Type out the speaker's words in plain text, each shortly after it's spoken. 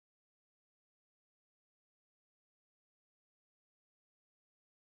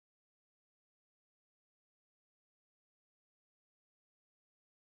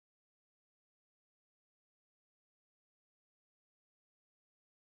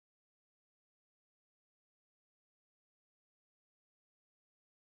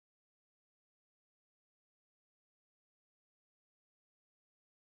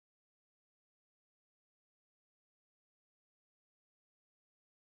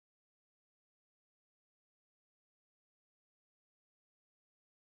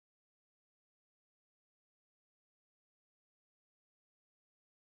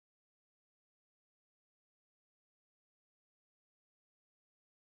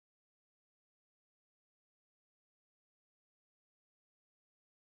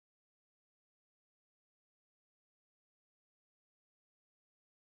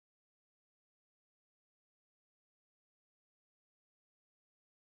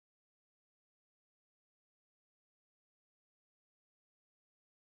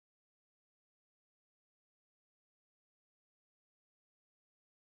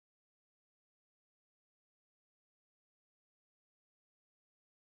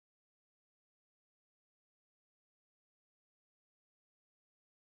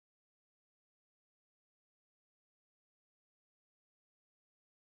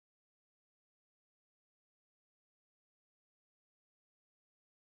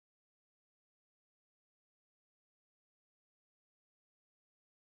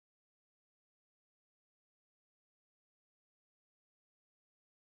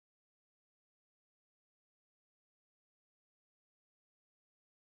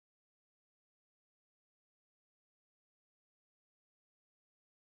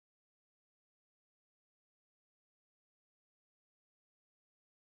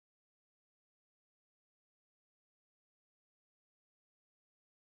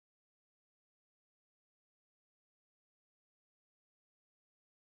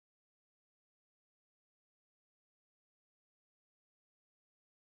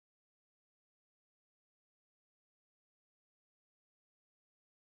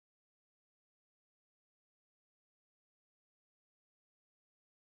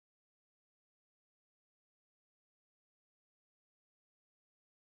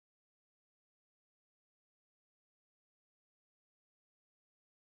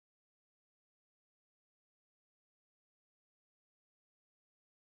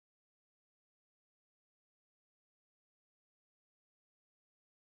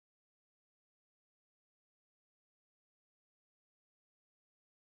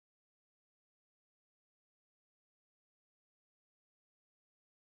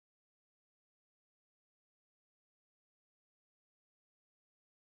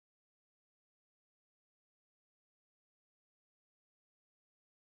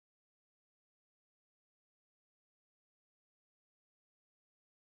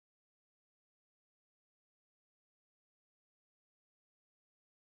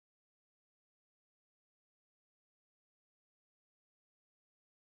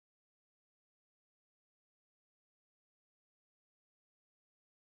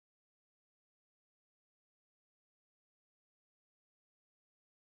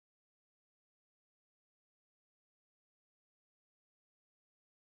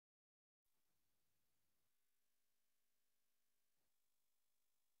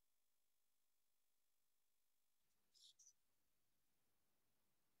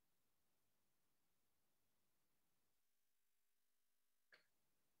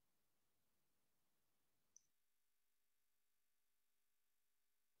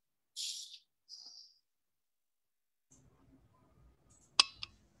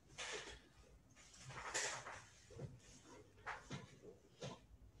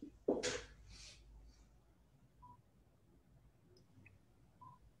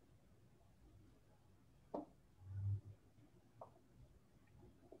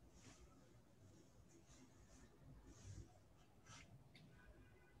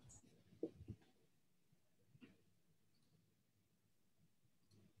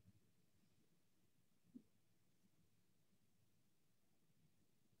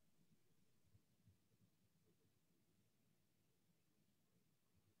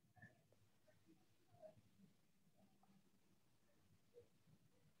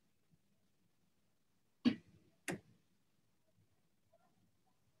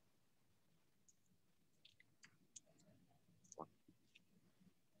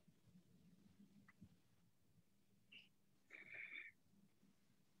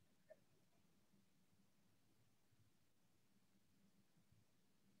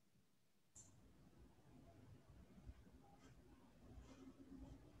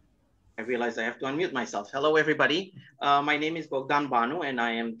I realize I have to unmute myself. Hello, everybody. My name is Bogdan Banu, and I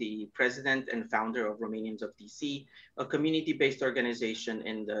am the president and founder of Romanians of DC, a community-based organization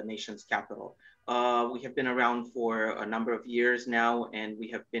in the nation's capital. We have been around for a number of years now, and we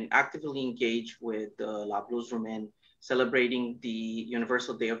have been actively engaged with La Blouse Roumaine, celebrating the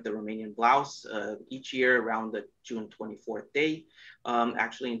Universal Day of the Romanian Blouse each year around the June 24th day.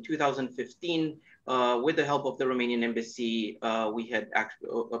 Actually, in 2015, with the help of the Romanian Embassy, we had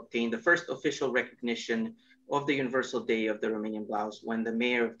obtained the first official recognition of the Universal Day of the Romanian Blouse when the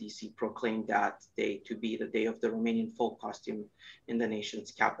mayor of DC proclaimed that day to be the day of the Romanian folk costume in the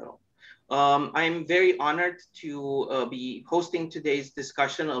nation's capital. I'm very honored to be hosting today's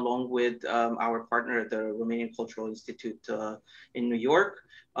discussion along with our partner, the Romanian Cultural Institute in New York.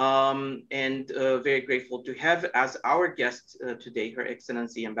 And very grateful to have as our guest today, Her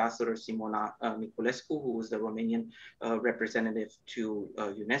Excellency Ambassador Simona Miculescu, who is the Romanian representative to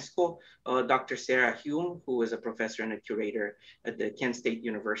UNESCO, Dr. Sara Hume, who is a professor and a curator at the Kent State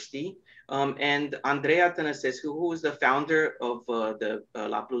University, and Andreea Tănăsescu, who is the founder of the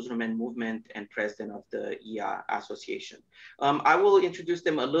La Blouse Roumaine movement and president of the IA Association. I will introduce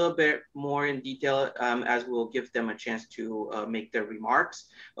them a little bit more in detail as we'll give them a chance to make their remarks.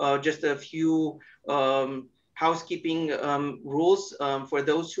 Just a few housekeeping rules for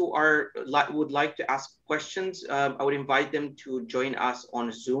those who would like to ask questions. I would invite them to join us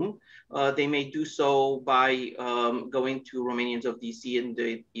on Zoom. They may do so by going to Romanians of DC in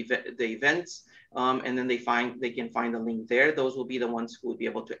the events, and then they can find the link there. Those will be the ones who will be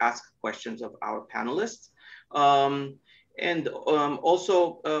able to ask questions of our panelists. And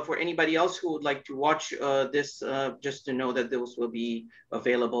also for anybody else who would like to watch this, just to know that those will be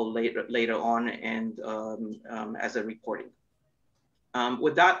available later on and as a recording.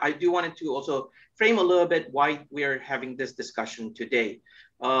 With that, I do wanted to also frame a little bit why we are having this discussion today.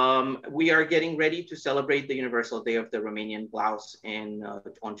 We are getting ready to celebrate the Universal Day of the Romanian Blouse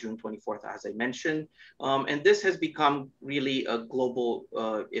on June 24th, as I mentioned. And this has become really a global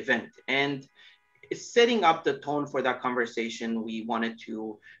event. And setting up the tone for that conversation, we wanted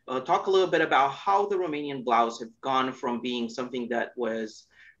to talk a little bit about how the Romanian blouse have gone from being something that was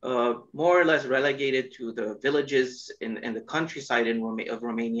more or less relegated to the villages in the countryside of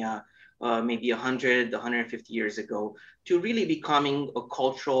Romania, maybe 100, 150 years ago, to really becoming a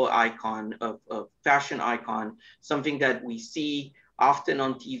cultural icon, a fashion icon, something that we see often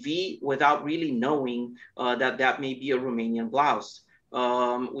on TV without really knowing that may be a Romanian blouse.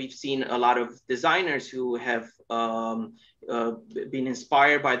 We've seen a lot of designers who have been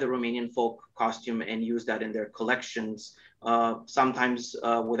inspired by the Romanian folk costume and use that in their collections, sometimes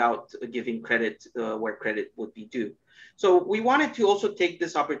without giving credit where credit would be due. So we wanted to also take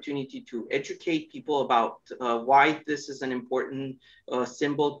this opportunity to educate people about why this is an important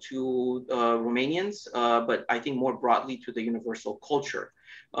symbol to Romanians, but I think more broadly to the universal culture.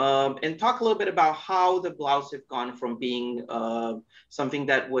 And talk a little bit about how the blouse have gone from being something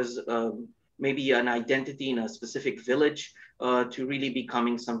that was maybe an identity in a specific village to really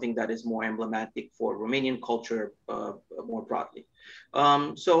becoming something that is more emblematic for Romanian culture more broadly.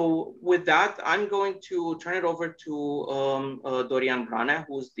 So with that, I'm going to turn it over to Dorian Branea,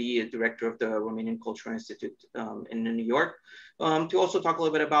 who's the director of the Romanian Cultural Institute in New York, to also talk a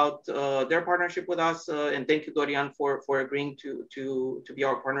little bit about their partnership with us. And thank you, Dorian, for agreeing to be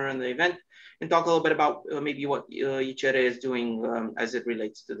our partner in the event, and talk a little bit about maybe what ICR is doing as it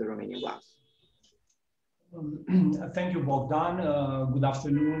relates to the Romanian blouse. Thank you, Bogdan. Good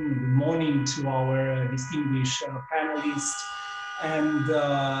afternoon, good morning to our distinguished panelists and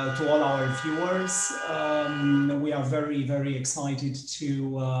to all our viewers. We are very, very excited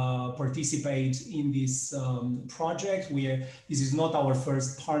to participate in this project. This is not our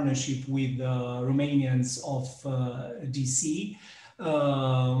first partnership with Romanians of DC.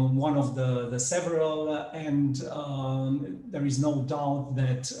 One of the several, and there is no doubt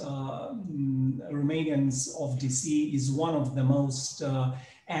that Romanians of DC is one of the most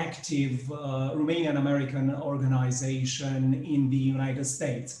active Romanian American organization in the United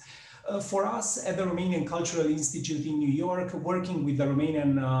States. For us at the Romanian Cultural Institute in New York, working with the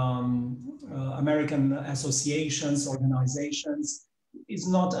Romanian American associations, organizations, is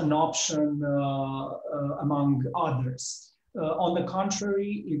not an option among others. On the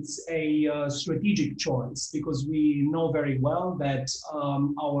contrary, it's a strategic choice, because we know very well that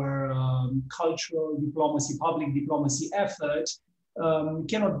our cultural diplomacy, public diplomacy effort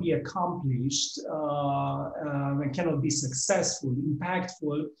cannot be accomplished, cannot be successful,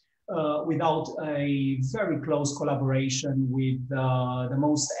 impactful, without a very close collaboration with the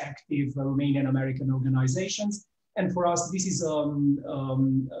most active Romanian American organizations, And for us, this is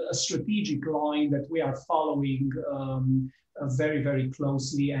a strategic line that we are following very, very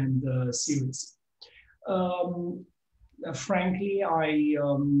closely and seriously. Frankly,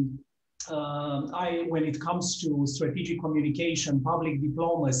 when it comes to strategic communication, public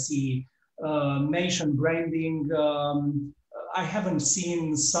diplomacy, nation branding, I haven't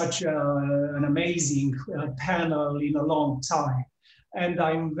seen such an amazing panel in a long time. And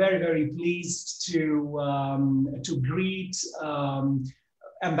I'm very, very pleased to greet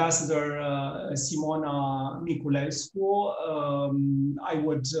Ambassador Simona Miculescu. I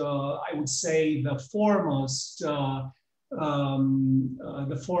would say the foremost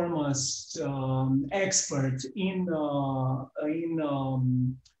expert in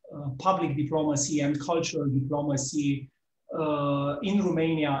public diplomacy and cultural diplomacy in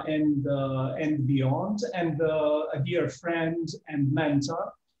Romania and beyond, and a dear friend and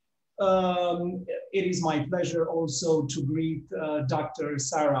mentor. It is my pleasure also to greet Dr.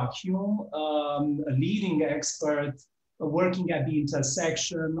 Sara Hume, a leading expert working at the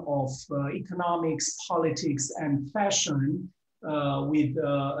intersection of economics, politics, and fashion with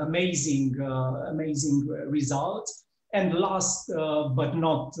amazing results. And last but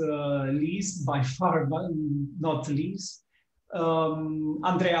not least, by far not least,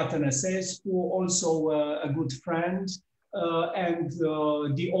 Andreea Tănăsescu, also a good friend, and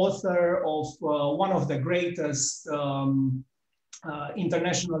the author of one of the greatest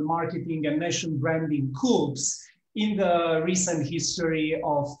international marketing and nation branding coups in the recent history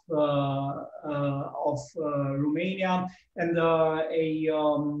of Romania, and a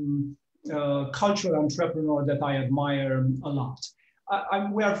cultural entrepreneur that I admire a lot.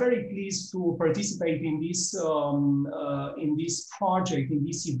 We are very pleased to participate in this project, in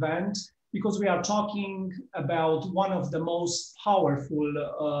this event, because we are talking about one of the most powerful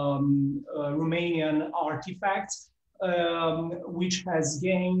Romanian artifacts, which has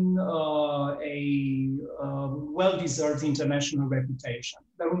gained a well-deserved international reputation.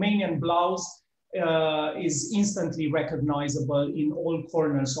 The Romanian blouse is instantly recognizable in all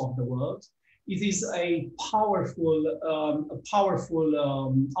corners of the world. It is a powerful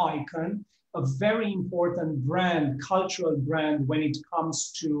icon, a very important brand, cultural brand when it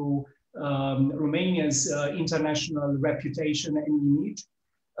comes to Romania's international reputation and image.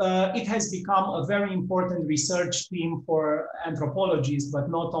 It has become a very important research theme for anthropologists, but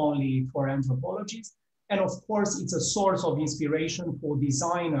not only for anthropologists. And of course, it's a source of inspiration for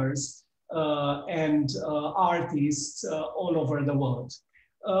designers and artists all over the world.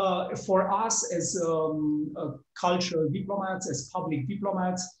 For us as cultural diplomats, as public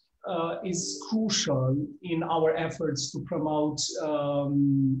diplomats, is crucial in our efforts to promote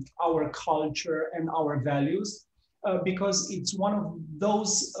our culture and our values, because it's one of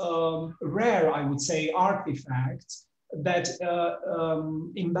those rare, I would say, artifacts that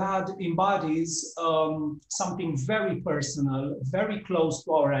embodies something very personal, very close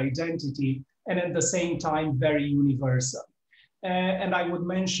to our identity, and at the same time, very universal. And I would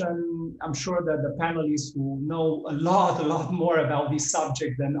mention, I'm sure that the panelists who know a lot more about this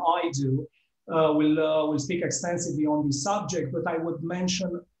subject than I do will speak extensively on this subject, but I would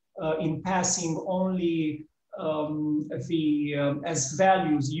mention in passing only as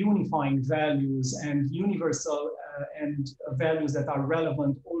values, unifying values and universal and values that are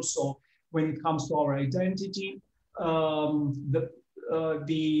relevant also when it comes to our identity,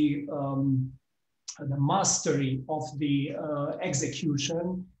 the mastery of the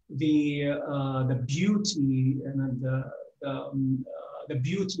execution, the beauty and the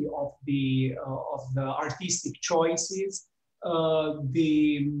beauty of the artistic choices,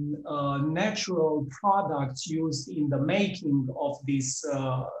 the natural products used in the making of these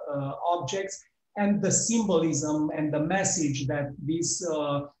objects, and the symbolism and the message that this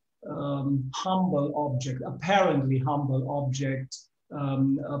humble object, apparently humble object,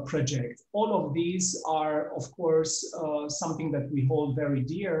 project. All of these are, of course, something that we hold very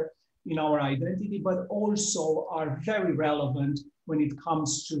dear in our identity, but also are very relevant when it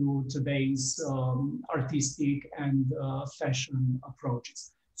comes to today's artistic and fashion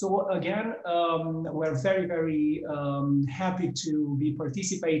approaches. So again, we're very, very happy to be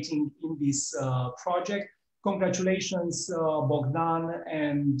participating in this project. Congratulations, Bogdan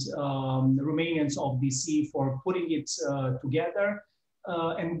and the Romanians of DC for putting it together.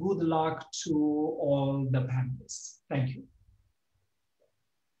 And good luck to all the panelists. Thank you.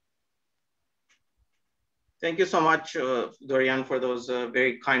 Thank you so much, Dorian, for those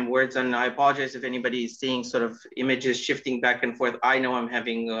very kind words. And I apologize if anybody is seeing sort of images shifting back and forth. I know I'm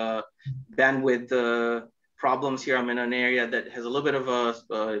having bandwidth problems here. I'm in an area that has a little bit of a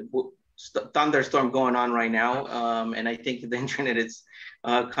thunderstorm going on right now, and I think the internet is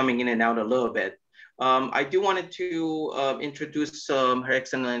coming in and out a little bit. I do wanted to introduce Her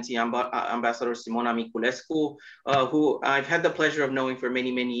Excellency Ambassador Simona Miculescu, who I've had the pleasure of knowing for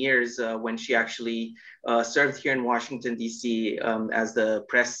many, many years when she actually served here in Washington, DC as the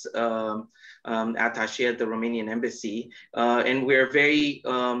press attaché at the Romanian Embassy. And we're very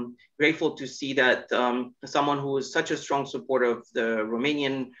grateful to see that someone who is such a strong supporter of the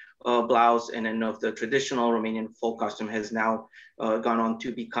Romanian blouse and then of the traditional Romanian folk costume has now gone on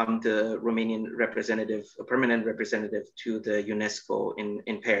to become the Romanian representative, a permanent representative to the UNESCO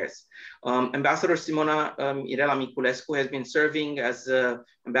in Paris. Ambassador Simona Miculescu has been serving as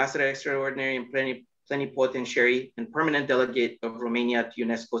Ambassador Extraordinary and Plenipotentiary and Permanent Delegate of Romania to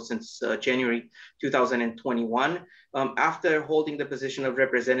UNESCO since January 2021. After holding the position of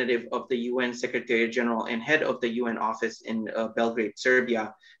representative of the UN Secretary General and head of the UN office in Belgrade,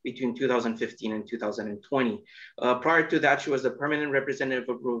 Serbia, between 2015 and 2020. Prior to that, she was the permanent representative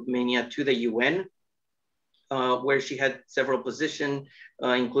of Romania to the UN, where she had several positions,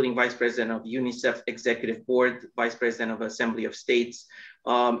 including Vice President of UNICEF Executive Board, Vice President of Assembly of States,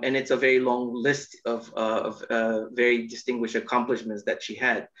 and it's a very long list of very distinguished accomplishments that she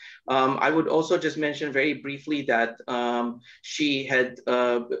had. I would also just mention very briefly that she had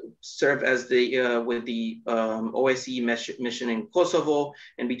served as with the OSCE mission in Kosovo,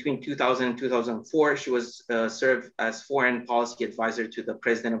 and between 2000 and 2004, she was served as foreign policy advisor to the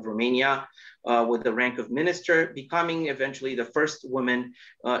President of Romania with the rank of minister, becoming eventually the first woman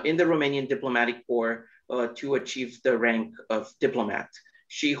in the Romanian diplomatic corps to achieve the rank of diplomat.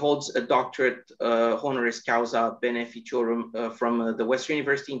 She holds a doctorate honoris causa beneficiorum from the Western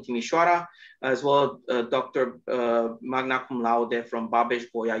University in Timișoara, as well as Dr. Magna Cum Laude from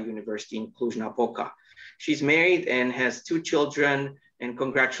Babeș-Bolyai University in Cluj-Napoca. She's married and has 2 children, and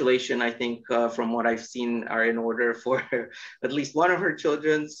congratulations, I think, from what I've seen, are in order for at least one of her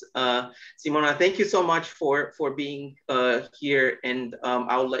children's. Simona, thank you so much for being here, and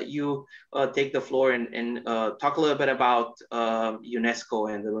I'll let you take the floor and talk a little bit about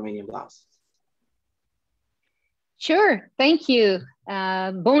UNESCO and the Romanian blouse. Sure, thank you.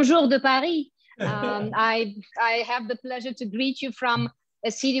 Bonjour de Paris. I have the pleasure to greet you from a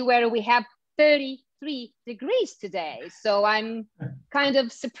city where we have 33 degrees today. So I'm kind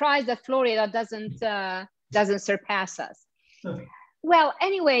of surprised that Florida doesn't surpass us. Well,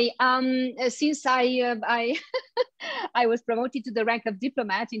 anyway, since I was promoted to the rank of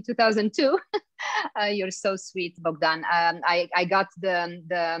diplomat in 2002, you're so sweet, Bogdan. I got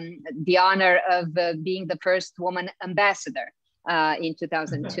the honor of being the first woman ambassador in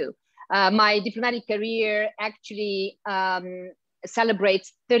 2002. My diplomatic career actually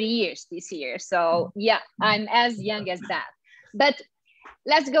celebrates 30 years this year. So yeah, I'm as young as that. But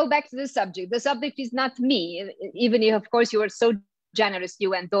let's go back to the subject. The subject is not me, even if, of course, you were so generous,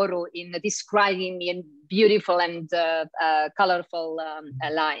 you and Doru, in describing me in beautiful and colorful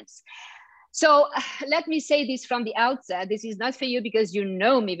lines. So let me say this from the outset. This is not for you because you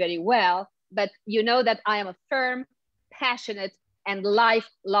know me very well, but you know that I am a firm, passionate, and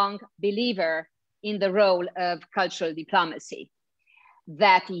lifelong believer in the role of cultural diplomacy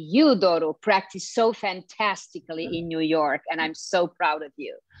that you, Doru, practice so fantastically in New York, and I'm so proud of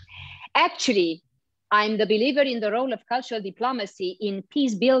you. Actually, I'm the believer in the role of cultural diplomacy in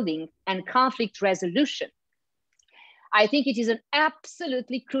peace building and conflict resolution. I think it is an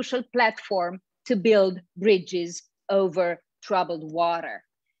absolutely crucial platform to build bridges over troubled water.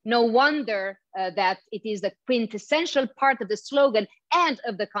 No wonder that it is the quintessential part of the slogan and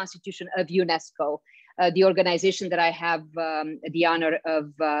of the constitution of UNESCO, the organization that I have the honor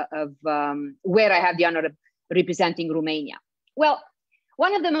of where I have the honor of representing Romania. Well,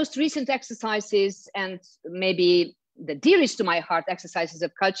 one of the most recent exercises, and maybe the dearest to my heart exercises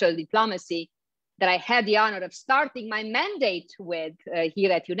of cultural diplomacy that I had the honor of starting my mandate with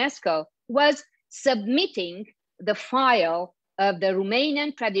here at UNESCO, was submitting the file of the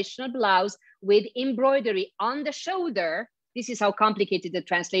Romanian traditional blouse with embroidery on the shoulder. This is how complicated the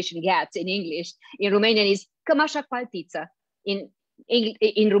translation gets in English. In Romanian is cămașa cu altiță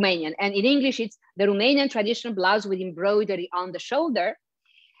in Romanian. And in English, it's the Romanian traditional blouse with embroidery on the shoulder,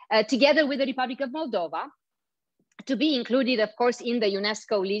 together with the Republic of Moldova, to be included, of course, in the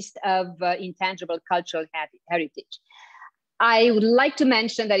UNESCO list of intangible cultural heritage. I would like to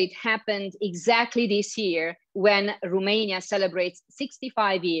mention that it happened exactly this year when Romania celebrates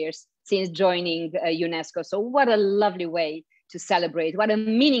 65 years since joining UNESCO. So what a lovely way to celebrate, what a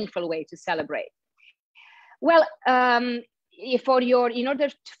meaningful way to celebrate. Well, in order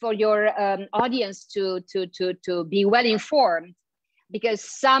for your audience to be well informed, because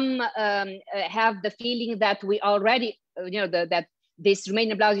some have the feeling that we already, that this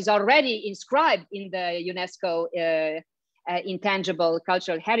Romanian blouse is already inscribed in the UNESCO intangible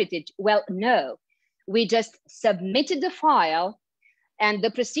cultural heritage. Well, no, we just submitted the file, and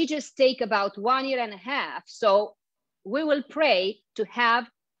the procedures take about 1.5 years. So we will pray to have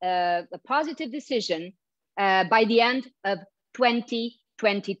a positive decision by the end of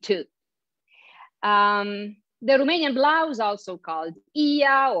 2022. The Romanian blouse, also called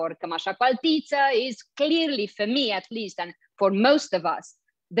Ia or Cămașa cu Altiță, is clearly, for me at least, and for most of us,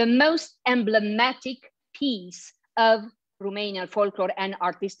 the most emblematic piece of Romanian folklore and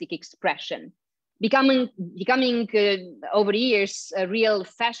artistic expression, becoming over the years a real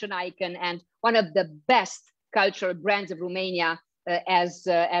fashion icon and one of the best cultural brands of Romania, as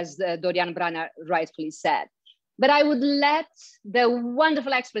Dorian Branea rightfully said. But I would let the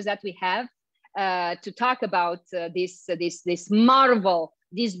wonderful experts that we have to talk about this marvel,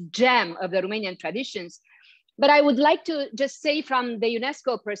 this gem of the Romanian traditions. But I would like to just say from the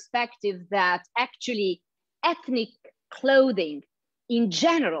UNESCO perspective that actually ethnic clothing in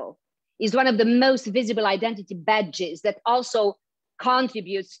general is one of the most visible identity badges that also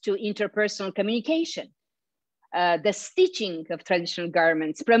contributes to interpersonal communication. The stitching of traditional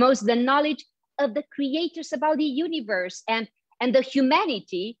garments promotes the knowledge of the creators about the universe and the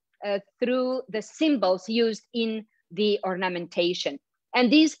humanity through the symbols used in the ornamentation.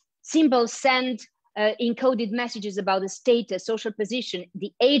 And these symbols send encoded messages about the status, social position,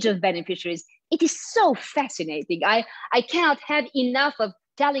 the age of beneficiaries. It is so fascinating. I cannot have enough of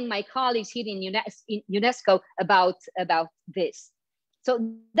telling my colleagues here in UNESCO about this.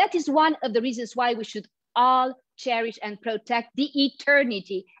 So that is one of the reasons why we should all cherish and protect the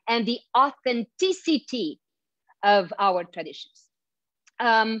eternity and the authenticity of our traditions.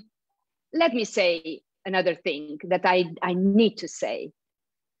 Let me say another thing that I need to say.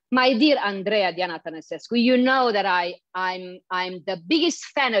 My dear Andreea Tănăsescu, you know that I'm the biggest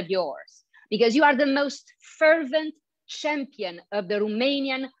fan of yours because you are the most fervent champion of the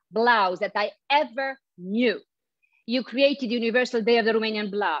Romanian blouse that I ever knew. You created the Universal Day of the Romanian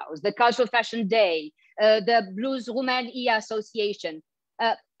Blouse, the Cultural Fashion Day, the Blouse Roumaine Association,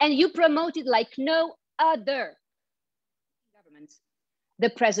 and you promoted like no other governments the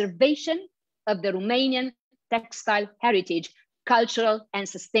preservation of the Romanian textile heritage, cultural and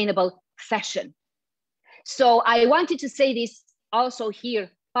sustainable fashion. So I wanted to say this also here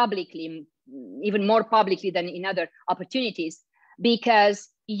publicly, even more publicly than in other opportunities, because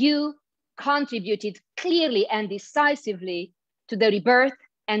you contributed clearly and decisively to the rebirth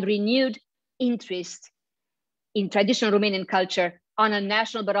and renewed interest in traditional Romanian culture on a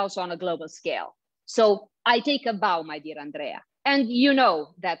national, but also on a global scale. So I take a bow, my dear Andreea, and you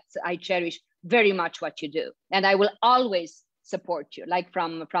know that I cherish very much what you do, and I will always support you, like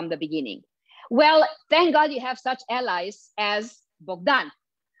from the beginning. Well, thank God you have such allies as Bogdan.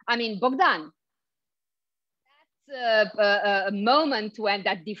 I mean, Bogdan, that's a moment when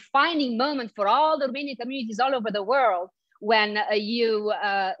that defining moment for all the Romanian communities all over the world, when you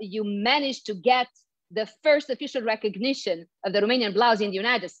managed to get the first official recognition of the Romanian blouse in the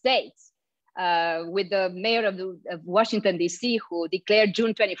United States, with the mayor of Washington, DC, who declared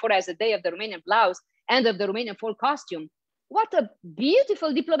June 24 as the day of the Romanian blouse and of the Romanian folk costume. What a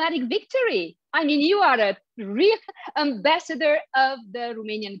beautiful diplomatic victory. I mean, you are a real ambassador of the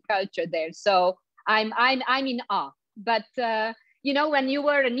Romanian culture there. So I'm in awe. But, you know, when you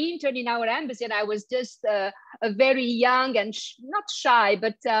were an intern in our embassy, and I was just a very young and not shy,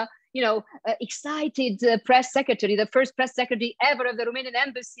 but, you know, excited press secretary, the first press secretary ever of the Romanian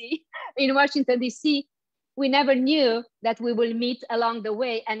embassy in Washington, DC, we never knew that we will meet along the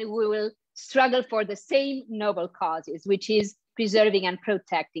way and we will struggle for the same noble causes, which is preserving and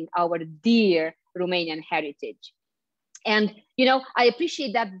protecting our dear Romanian heritage. And, you know, I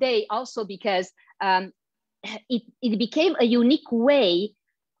appreciate that day also because it became a unique way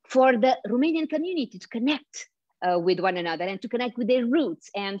for the Romanian community to connect with one another and to connect with their roots,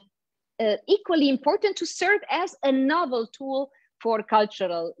 and equally important, to serve as a novel tool for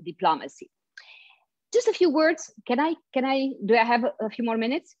cultural diplomacy. Just a few words. Do I have a few more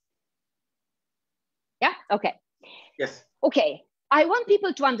minutes? Yeah, okay. Yes. Okay. I want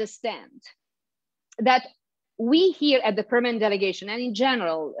people to understand that we here at the permanent delegation and in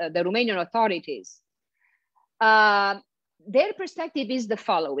general, the Romanian authorities, their perspective is the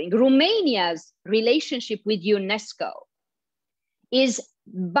following. Romania's relationship with UNESCO is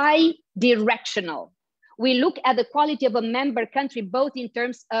bi-directional. We look at the quality of a member country, both in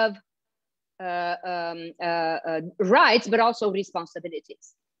terms of rights, but also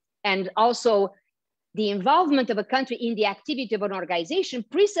responsibilities. And also the involvement of a country in the activity of an organization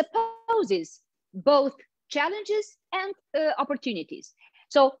presupposes both challenges and opportunities.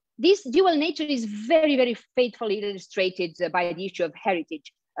 So this dual nature is very, very faithfully illustrated by the issue of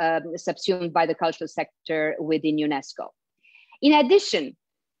heritage subsumed by the cultural sector within UNESCO. In addition,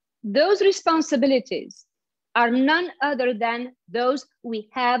 those responsibilities are none other than those we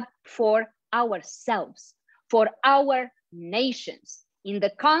have for ourselves, for our nations, in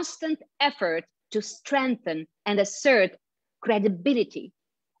the constant effort to strengthen and assert credibility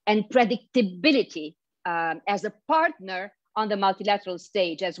and predictability as a partner on the multilateral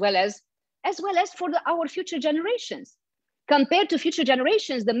stage, as well as for our future generations. Compared to future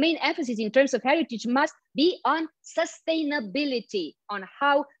generations, the main emphasis in terms of heritage must be on sustainability, on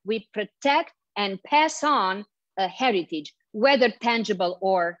how we protect and pass on a heritage, whether tangible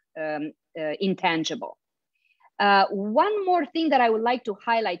or intangible. One more thing that I would like to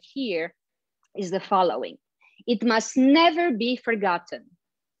highlight here is the following. It must never be forgotten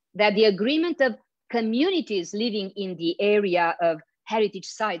that the agreement of communities living in the area of heritage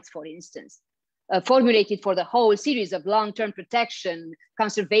sites, for instance, formulated for the whole series of long-term protection,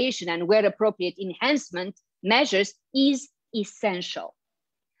 conservation, and where appropriate enhancement measures is essential.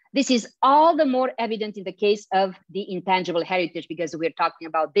 This is all the more evident in the case of the intangible heritage, because we're talking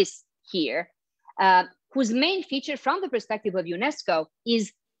about this here, whose main feature from the perspective of UNESCO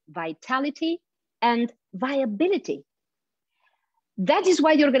is vitality and viability. That is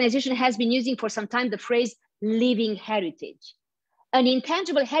why the organization has been using for some time the phrase living heritage. An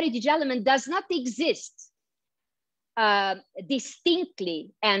intangible heritage element does not exist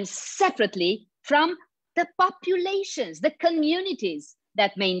distinctly and separately from the populations, the communities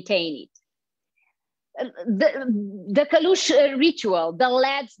that maintain it. The Kalush ritual, the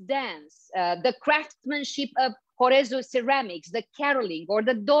lad's dance, the craftsmanship of Horezu ceramics, the caroling or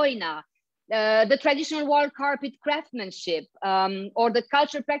the doina, the traditional wall carpet craftsmanship, or the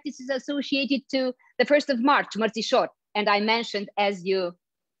cultural practices associated to the 1st of March, Mărțișor. And I mentioned, as you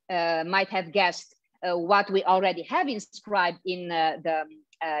might have guessed, what we already have inscribed in the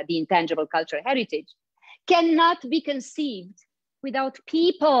intangible cultural heritage, cannot be conceived without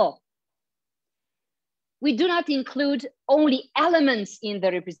people. We do not include only elements in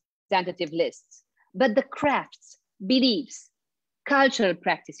the representative lists, but the crafts, beliefs, cultural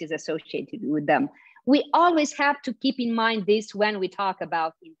practices associated with them. We always have to keep in mind this when we talk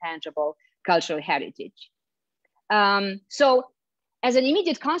about intangible cultural heritage. So as an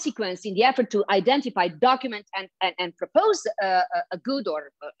immediate consequence in the effort to identify, document, and propose a good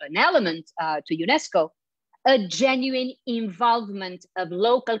or an element to UNESCO, a genuine involvement of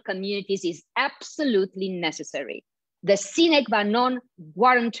local communities is absolutely necessary, the sine qua non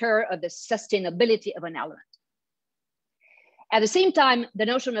guarantor of the sustainability of an element. At the same time, the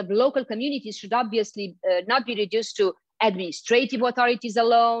notion of local communities should obviously not be reduced to administrative authorities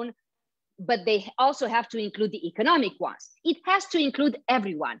alone, but they also have to include the economic ones. It has to include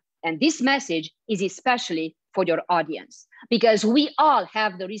everyone. And this message is especially for your audience, because we all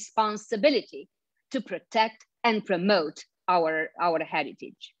have the responsibility to protect and promote our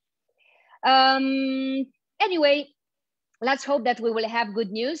heritage. Anyway, let's hope that we will have good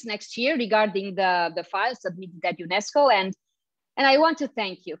news next year regarding the file submitted at UNESCO. And I want to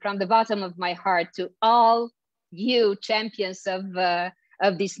thank you from the bottom of my heart to all you champions of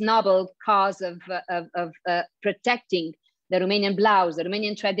this noble cause of protecting the Romanian blouse, the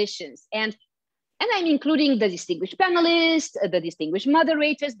Romanian traditions. And I'm including the distinguished panelists, the distinguished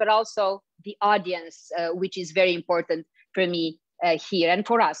moderators, but also the audience, which is very important for me here and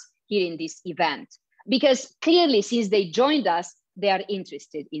for us here in this event. Because clearly, since they joined us, they are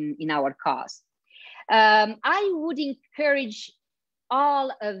interested in our cause. I would encourage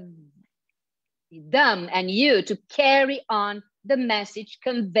all of them and you to carry on the message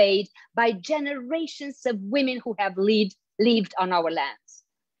conveyed by generations of women who have lived on our lands.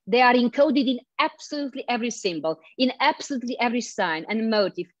 They are encoded in absolutely every symbol, in absolutely every sign and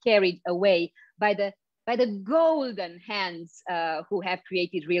motif carried away by the golden hands who have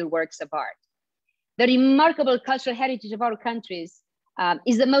created real works of art. The remarkable cultural heritage of our countries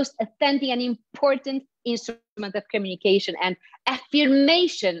is the most authentic and important instrument of communication and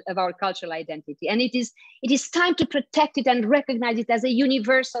affirmation of our cultural identity. And it is time to protect it and recognize it as a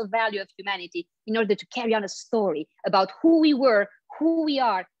universal value of humanity in order to carry on a story about who we were, who we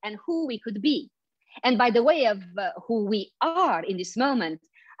are, and who we could be. And by the way of who we are in this moment,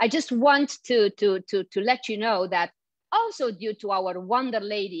 I just want to let you know that also due to our wonder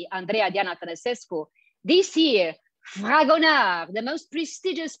lady, Andreea Tănăsescu, this year, Fragonard, the most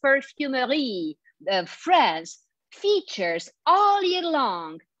prestigious perfumery of France, features all year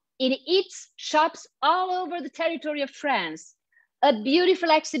long in its shops all over the territory of France, a beautiful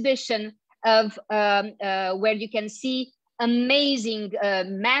exhibition of where you can see amazing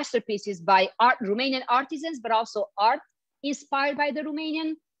masterpieces by Romanian artisans, but also art inspired by the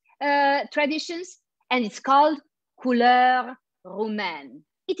Romanian traditions. And it's called Blouse Roumaine.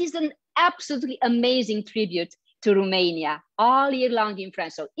 It is an absolutely amazing tribute to Romania all year long in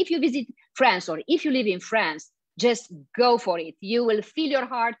France. So if you visit France or if you live in France, just go for it. You will fill your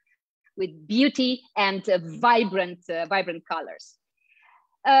heart with beauty and vibrant colors.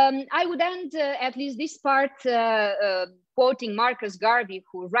 I would end at least this part quoting Marcus Garvey,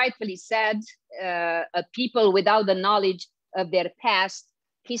 who rightfully said, a people without the knowledge of their past,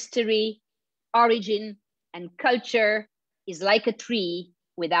 history, origin, and culture is like a tree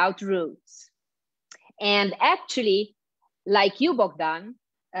without roots. And actually, like you, Bogdan,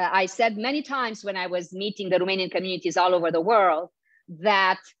 I said many times when I was meeting the Romanian communities all over the world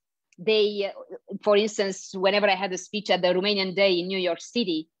that they, for instance, whenever I had a speech at the Romanian Day in New York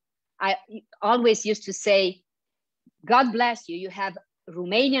City, I always used to say, God bless you, you have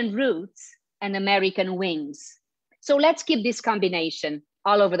Romanian roots and American wings. So let's keep this combination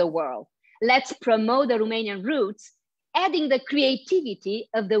all over the world. Let's promote the Romanian roots, adding the creativity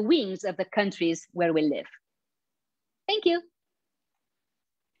of the wings of the countries where we live. Thank you.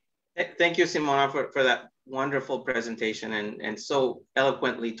 Thank you, Simona, for that wonderful presentation and so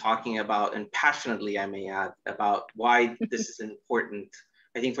eloquently talking about, and passionately, I may add, about why this is important,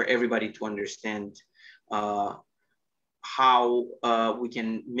 I think, for everybody to understand how we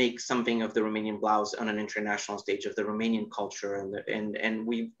can make something of the Romanian blouse on an international stage, of the Romanian culture, and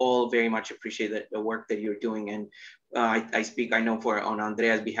we all very much appreciate the work that you're doing. And I speak, I know, on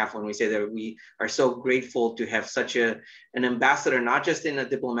Andrea's behalf when we say that we are so grateful to have such an ambassador, not just in a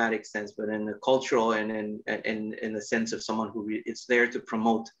diplomatic sense, but in a cultural and in the sense of someone who is there to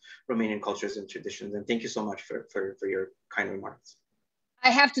promote Romanian cultures and traditions. And thank you so much for your kind remarks. I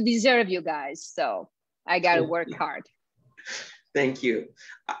have to deserve you guys, so I got to work hard. Thank you.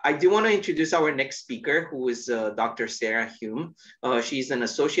 I do want to introduce our next speaker, who is Dr. Sara Hume. She's an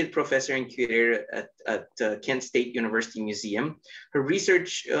associate professor and curator at Kent State University Museum. Her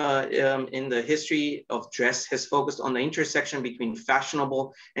research in the history of dress has focused on the intersection between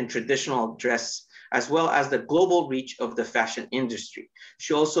fashionable and traditional dress, as well as the global reach of the fashion industry.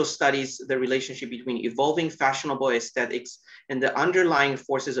 She also studies the relationship between evolving fashionable aesthetics and the underlying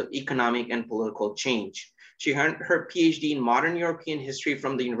forces of economic and political change. She earned her PhD in modern European history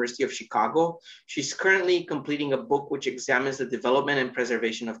from the University of Chicago. She's currently completing a book which examines the development and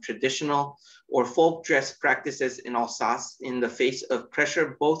preservation of traditional or folk dress practices in Alsace in the face of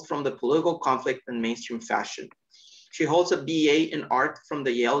pressure both from the political conflict and mainstream fashion. She holds a BA in art from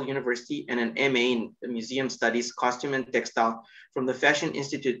the Yale University and an MA in Museum Studies, Costume and Textile from the Fashion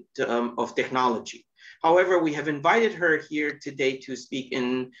Institute of Technology. However, we have invited her here today to speak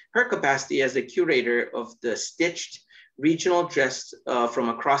in her capacity as a curator of the Stitched Regional Dress from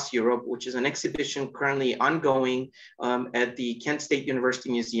Across Europe, which is an exhibition currently ongoing at the Kent State University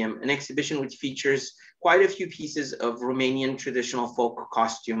Museum, an exhibition which features quite a few pieces of Romanian traditional folk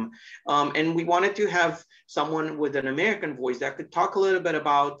costume. And we wanted to have someone with an American voice that could talk a little bit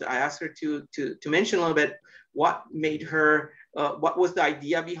about, I asked her to mention a little bit what made her, what was the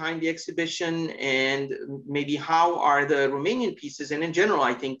idea behind the exhibition, and maybe how are the Romanian pieces, and in general,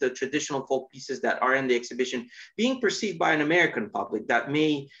 I think the traditional folk pieces that are in the exhibition being perceived by an American public that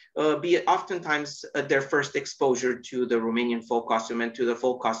may be oftentimes their first exposure to the Romanian folk costume and to the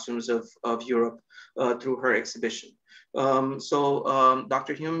folk costumes of Europe through her exhibition.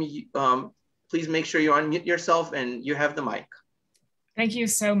 Dr. Hume, please make sure you unmute yourself and you have the mic. Thank you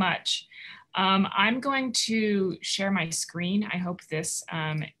so much. I'm going to share my screen. I hope this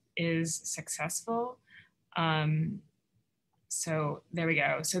is successful. So there we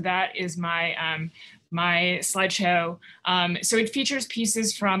go. So that is my, my slideshow. So it features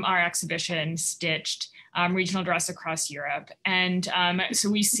pieces from our exhibition, Stitched, Regional Dress Across Europe. And so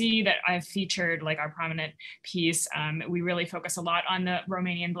we see that I've featured, like, our prominent piece. We really focus a lot on the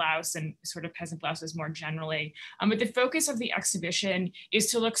Romanian blouse and sort of peasant blouses more generally. But the focus of the exhibition is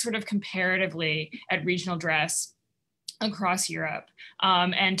to look sort of comparatively at regional dress across Europe,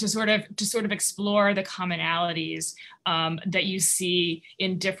 and to sort of explore the commonalities that you see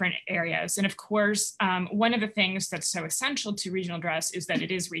in different areas. And of course, one of the things that's so essential to regional dress is that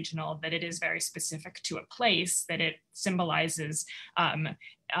it is regional, that it is very specific to a place, that it symbolizes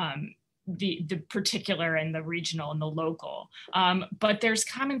the particular and the regional and the local. But there's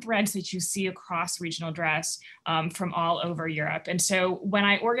common threads that you see across regional dress from all over Europe. And so when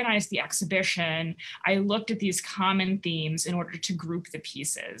I organized the exhibition, I looked at these common themes in order to group the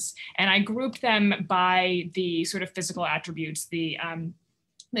pieces. And I grouped them by the sort of physical attributes, the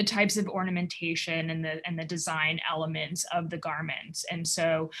types of ornamentation and the design elements of the garments. And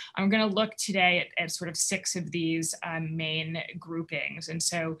so I'm going to look today at sort of 6 of these main groupings. And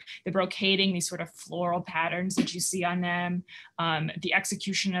so the brocading, these sort of floral patterns that you see on them, the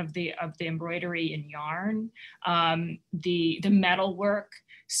execution of the embroidery in yarn, the metal work.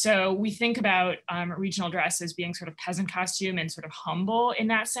 So we think about regional dress as being sort of peasant costume and sort of humble in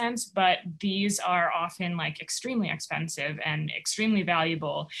that sense, but these are often like extremely expensive and extremely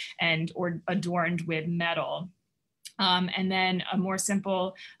valuable and or adorned with metal. And then a more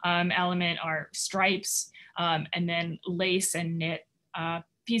simple element are stripes, and then lace and knit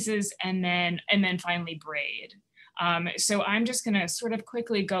pieces, and then finally braid. So I'm just going to sort of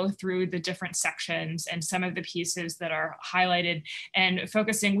quickly go through the different sections and some of the pieces that are highlighted and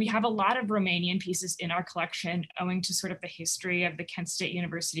focusing. We have a lot of Romanian pieces in our collection owing to sort of the history of the Kent State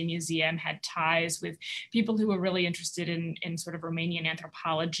University Museum, had ties with people who were really interested in sort of Romanian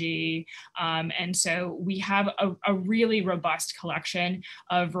anthropology. And so we have a really robust collection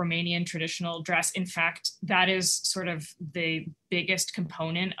of Romanian traditional dress. In fact, that is sort of the biggest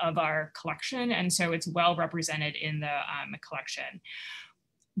component of our collection. And so it's well represented in the collection.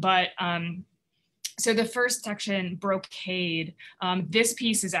 But so the first section, brocade, this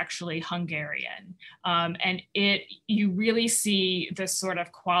piece is actually Hungarian. And you really see the sort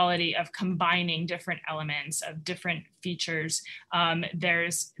of quality of combining different elements of different features.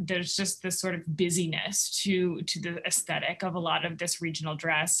 There's just this sort of busyness to the aesthetic of a lot of this regional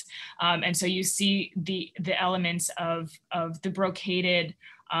dress. And so you see the elements of the brocaded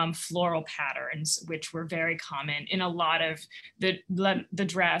floral patterns, which were very common in a lot of the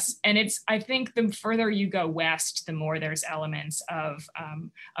dress. And I think the further you go west, the more there's elements of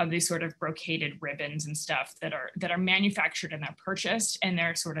these sort of brocaded ribbons and stuff that are manufactured and they're purchased, and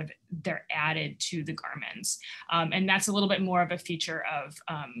they're added to the garments. And that's a little bit more of a feature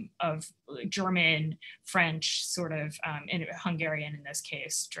of German, French, sort of Hungarian in this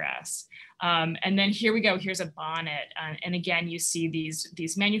case, dress. And then here we go, here's a bonnet. And again, you see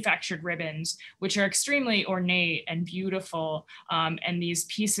these manufactured ribbons, which are extremely ornate and beautiful. And these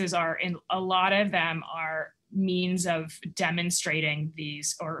pieces a lot of them are means of demonstrating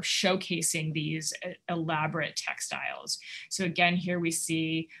these or showcasing these elaborate textiles. So again, here we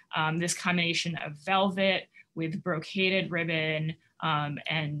see this combination of velvet with brocaded ribbon,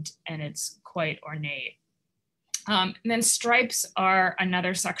 and it's quite ornate. And then stripes are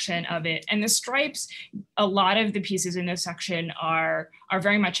another section of it. And the stripes, a lot of the pieces in this section are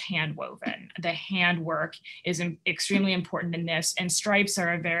very much hand woven. The handwork is extremely important in this. And stripes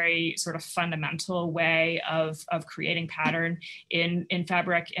are a very sort of fundamental way of creating pattern in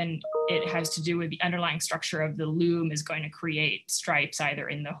fabric. And it has to do with the underlying structure of the loom is going to create stripes either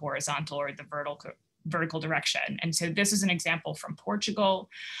in the horizontal or the vertical direction. And so this is an example from Portugal.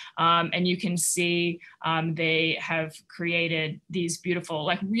 And you can see they have created these beautiful,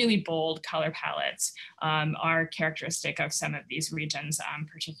 like really bold color palettes are characteristic of some of these regions,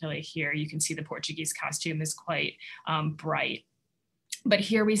 particularly here. You can see the Portuguese costume is quite bright. But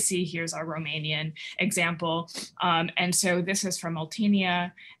here we see, here's our Romanian example. And so this is from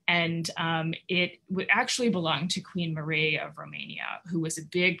Oltenia, and it would actually belong to Queen Marie of Romania, who was a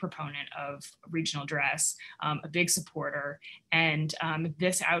big proponent of regional dress, a big supporter. And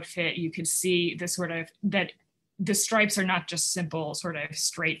this outfit, you could see the sort of, that the stripes are not just simple, sort of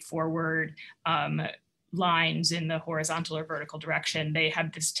straightforward lines in the horizontal or vertical direction. They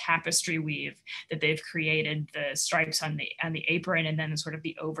have this tapestry weave that they've created, the stripes on the apron, and then sort of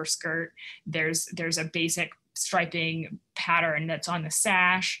the overskirt. There's a basic striping pattern that's on the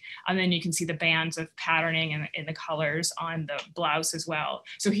sash, and then you can see the bands of patterning in the colors on the blouse as well.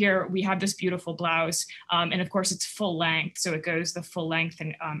 So here we have this beautiful blouse, and of course it's full length, so it goes the full length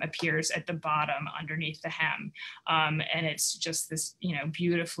and appears at the bottom underneath the hem, and it's just this, you know,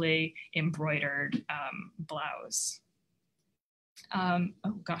 beautifully embroidered blouse. Oh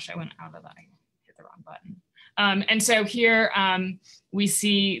gosh, I went out of that. I hit the wrong button. And so here we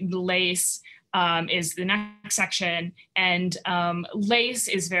see the lace is the next section, and lace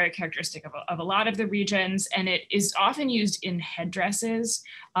is very characteristic of a lot of the regions, and it is often used in headdresses.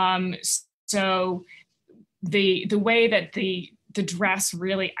 So the way that the dress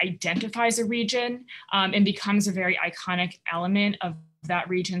really identifies a region and becomes a very iconic element of that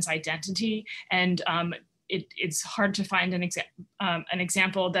region's identity, and it's hard to find an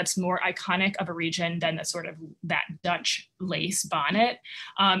example that's more iconic of a region than the sort of that Dutch lace bonnet.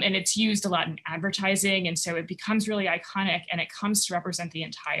 And it's used a lot in advertising. And so it becomes really iconic and it comes to represent the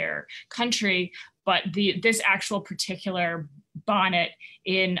entire country. But this actual particular bonnet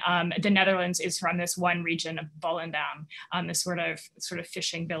in the Netherlands is from this one region of Volendam, the sort of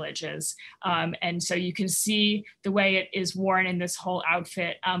fishing villages. And so you can see the way it is worn in this whole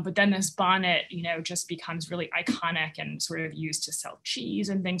outfit, but then this bonnet, just becomes really iconic and sort of used to sell cheese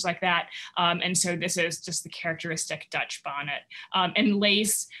and things like that. And so this is just the characteristic Dutch bonnet. And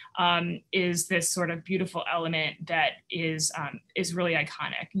lace is this sort of beautiful element that is really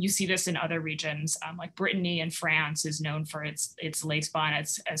iconic. You see this in other regions, like Brittany and France is known for its lace bonnets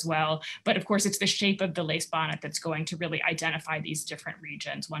as well. But of course, it's the shape of the lace bonnet that's going to really identify these different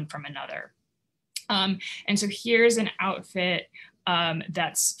regions, one from another. And so here's an outfit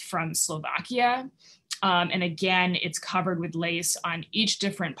that's from Slovakia. And again, it's covered with lace on each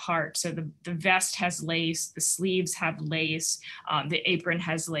different part. So the vest has lace, the sleeves have lace, the apron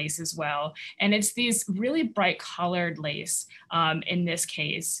has lace as well. And it's these really bright colored lace in this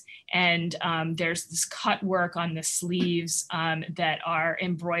case. And there's this cut work on the sleeves that are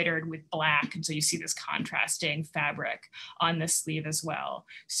embroidered with black. And so you see this contrasting fabric on the sleeve as well.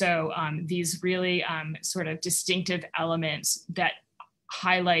 So these really sort of distinctive elements that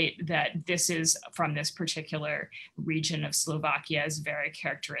highlight that this is from this particular region of Slovakia is very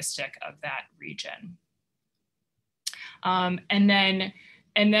characteristic of that region. And then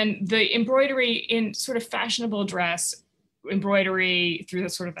the embroidery in sort of fashionable dress, embroidery through the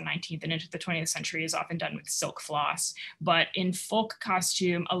sort of the 19th and into the 20th century is often done with silk floss, but in folk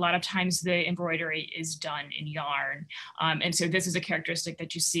costume, a lot of times the embroidery is done in yarn. And so this is a characteristic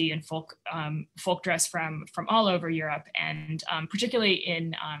that you see in folk dress from all over Europe, and particularly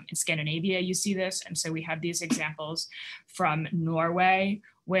in Scandinavia, you see this. And so we have these examples from Norway,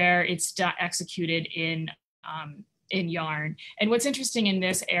 where it's executed in yarn. And what's interesting in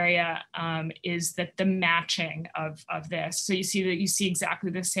this area is that the matching of this. So you see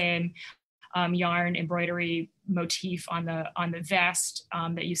exactly the same yarn embroidery motif on the vest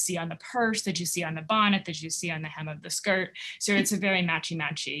that you see on the purse, that you see on the bonnet, that you see on the hem of the skirt. So it's a very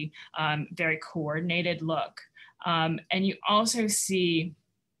matchy-matchy, very coordinated look. And you also see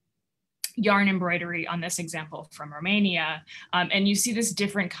yarn embroidery on this example from Romania, and you see this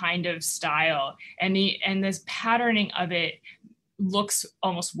different kind of style, and this patterning of it looks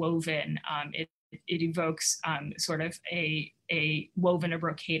almost woven. It evokes sort of a woven or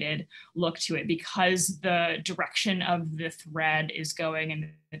brocaded look to it, because the direction of the thread is going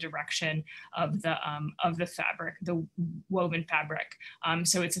in the direction of the fabric, the woven fabric.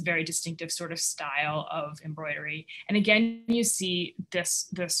 So it's a very distinctive sort of style of embroidery. And again, you see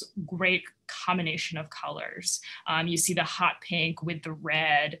this great combination of colors. You see the hot pink with the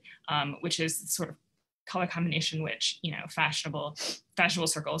red, which is sort of color combination which fashionable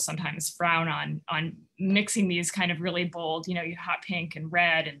circles sometimes frown on mixing these kind of really bold, you hot pink and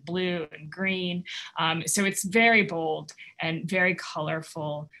red and blue and green. So it's very bold and very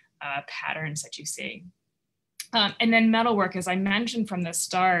colorful patterns that you see. And then metalwork, as I mentioned from the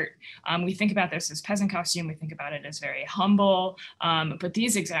start, we think about this as peasant costume, we think about it as very humble, but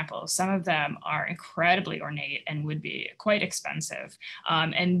these examples, some of them are incredibly ornate and would be quite expensive.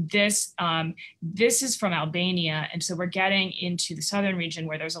 And this is from Albania, and so we're getting into the southern region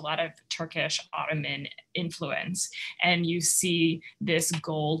where there's a lot of Turkish Ottoman influence, and you see this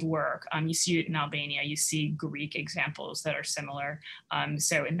gold work. You see it in Albania, you see Greek examples that are similar.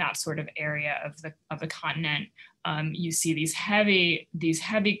 So in that sort of area of the continent, you see these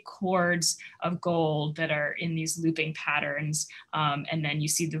heavy cords of gold that are in these looping patterns, and then you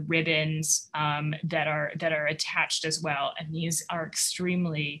see the ribbons that are attached as well, and these are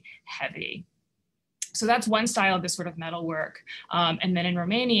extremely heavy. So that's one style of this sort of metalwork. And then in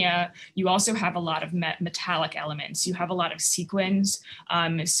Romania, you also have a lot of metallic elements. You have a lot of sequins.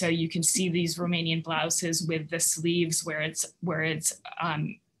 So you can see these Romanian blouses with the sleeves where it's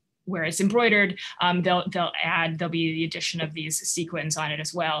embroidered, there'll be the addition of these sequins on it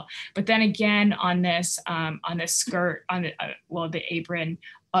as well. But then again, on this skirt, on the apron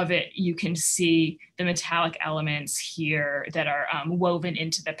of it, you can see the metallic elements here that are woven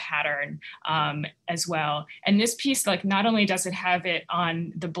into the pattern as well. And this piece, like, not only does it have it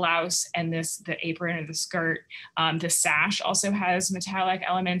on the blouse and the apron or the skirt, the sash also has metallic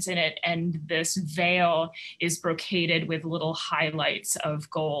elements in it, and this veil is brocaded with little highlights of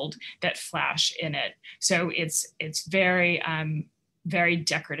gold that flash in it. So it's very very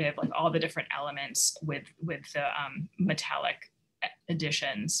decorative, like all the different elements with the metallic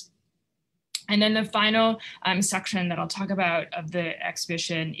additions. And then the final section that I'll talk about of the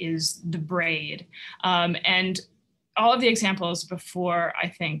exhibition is the braid. And all of the examples before, I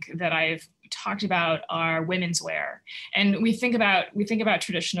think, that I've talked about are women's wear. And we think about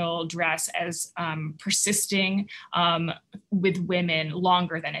traditional dress as persisting with women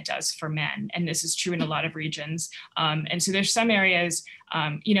longer than it does for men. And this is true in a lot of regions. And so there's some areas,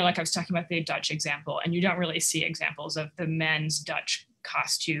 you know, like I was talking about the Dutch example, and you don't really see examples of the men's Dutch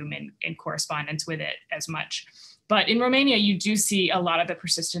costume in correspondence with it as much. But in Romania, you do see a lot of the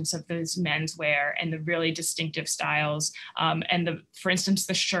persistence of those men's wear and the really distinctive styles. And for instance,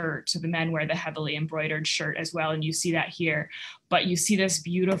 the shirt, so the men wear the heavily embroidered shirt as well. And you see that here. But you see this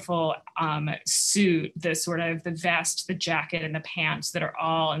beautiful suit, the sort of the vest, the jacket, and the pants that are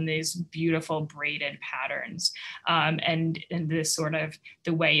all in these beautiful braided patterns. And this sort of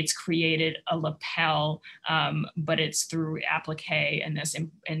the way it's created a lapel, but it's through applique and this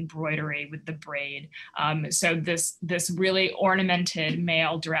embroidery with the braid. So this really ornamented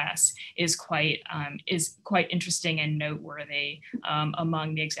male dress is quite interesting and noteworthy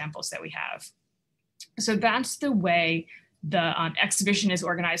among the examples that we have. So that's the way the exhibition is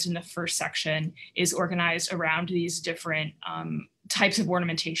organized. In the first section is organized around these different types of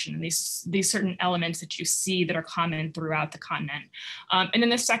ornamentation and these certain elements that you see that are common throughout the continent. And in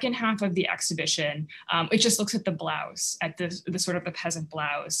the second half of the exhibition, it just looks at the blouse, at the sort of the peasant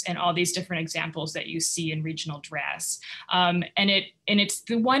blouse and all these different examples that you see in regional dress. And it's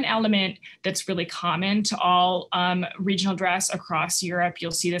the one element that's really common to all regional dress across Europe.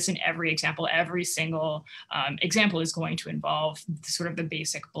 You'll see this in every example. Every single example is going to involve sort of the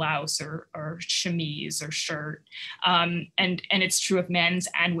basic blouse or chemise or shirt. And it's true of men's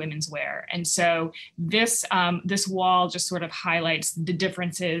and women's wear. And so this wall just sort of highlights the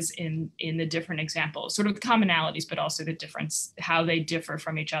differences in the different examples, sort of the commonalities, but also the difference, how they differ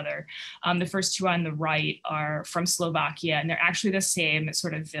from each other. The first two on the right are from Slovakia, and they're actually the same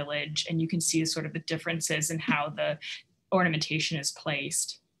sort of village. And you can see sort of the differences in how the ornamentation is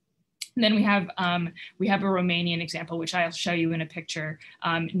placed. And then we have a Romanian example, which I'll show you in a picture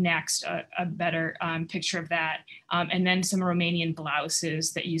next, a better picture of that. And then some Romanian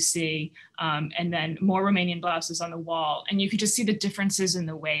blouses that you see, and then more Romanian blouses on the wall. And you can just see the differences in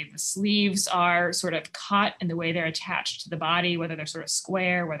the way the sleeves are sort of cut and the way they're attached to the body, whether they're sort of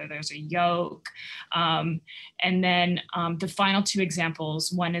square, whether there's a yoke. And then the final two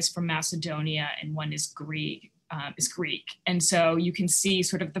examples, one is from Macedonia and one is Greek. And so you can see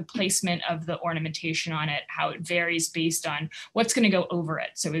sort of the placement of the ornamentation on it, how it varies based on what's going to go over it.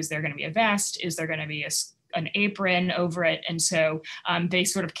 So is there going to be a vest? Is there going to be an apron over it? And so they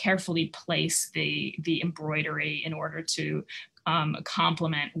sort of carefully place the embroidery in order to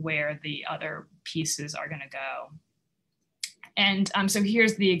complement where the other pieces are going to go. And so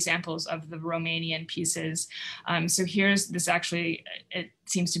here's the examples of the Romanian pieces. So here's this actually, it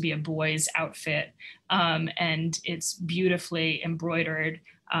seems to be a boy's outfit, and it's beautifully embroidered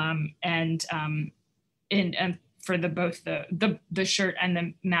and for both the shirt and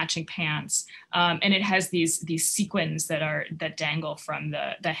the matching pants. And it has these sequins that dangle from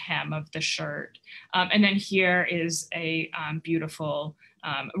the hem of the shirt. And then here is a beautiful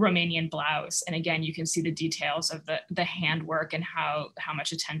Romanian blouse. And again, you can see the details of the handwork and how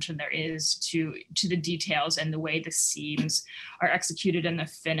much attention there is to the details and the way the seams are executed and the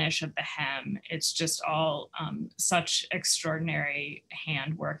finish of the hem. It's just all such extraordinary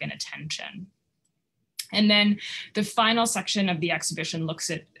handwork and attention. And then the final section of the exhibition looks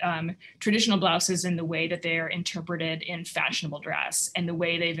at traditional blouses and the way that they are interpreted in fashionable dress and the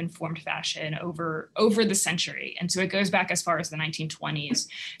way they've informed fashion over the century. And so it goes back as far as the 1920s.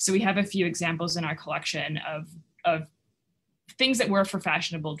 So we have a few examples in our collection of things that were for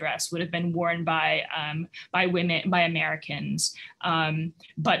fashionable dress, would have been worn by women, by Americans,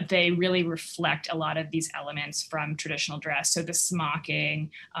 but they really reflect a lot of these elements from traditional dress. So the smocking,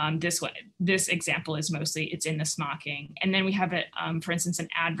 this example is mostly, it's in the smocking. And then we have, for instance, an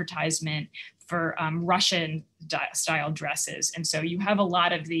advertisement for Russian style dresses. And so you have a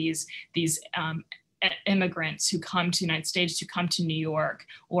lot of these immigrants who come to the United States, who come to New York,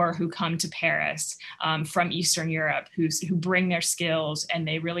 or who come to Paris from Eastern Europe, who bring their skills and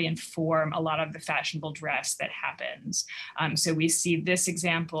they really inform a lot of the fashionable dress that happens. So we see this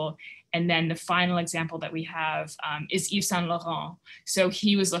example. And then the final example that we have is Yves Saint Laurent. So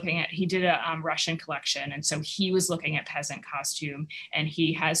he did a Russian collection. And so he was looking at peasant costume, and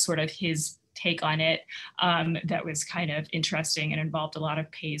he has sort of his take on it that was kind of interesting and involved a lot of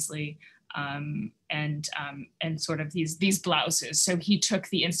paisley. And sort of these blouses. So he took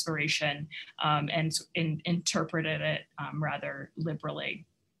the inspiration and interpreted it rather liberally.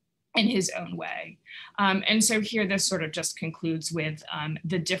 in his own way. And so here this sort of just concludes with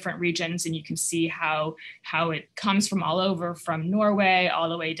the different regions, and you can see how it comes from all over, from Norway all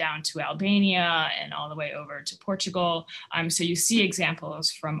the way down to Albania and all the way over to Portugal. So you see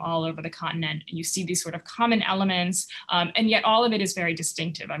examples from all over the continent. You see these sort of common elements, and yet all of it is very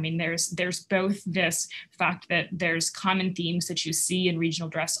distinctive. I mean, there's both this fact that there's common themes that you see in regional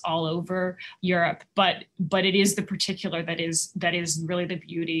dress all over Europe, but it is the particular that is really the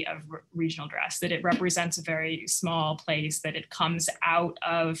beauty of regional dress, that it represents a very small place, that it comes out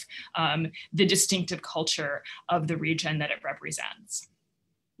of the distinctive culture of the region that it represents.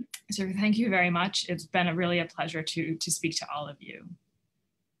 So thank you very much. It's been really a pleasure to speak to all of you.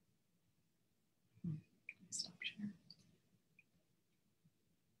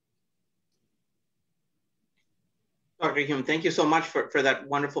 Dr. Hume, thank you so much for that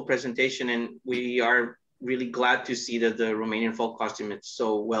wonderful presentation. And we are really glad to see that the Romanian folk costume is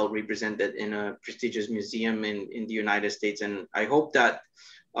so well represented in a prestigious museum in the United States. And I hope that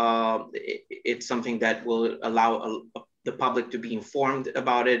it's something that will allow the public to be informed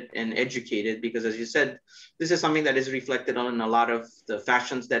about it and educated, because as you said, this is something that is reflected on a lot of the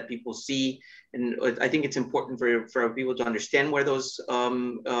fashions that people see. And I think it's important for people to understand where those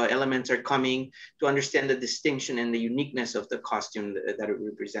elements are coming, to understand the distinction and the uniqueness of the costume that it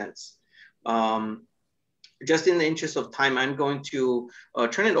represents. Just in the interest of time, I'm going to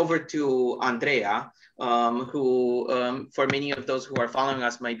turn it over to Andreea, who for many of those who are following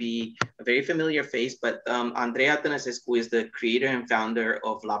us might be a very familiar face, but Andreea Tănăsescu is the creator and founder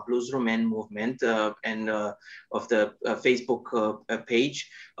of La Blouse Roumaine movement and of the Facebook page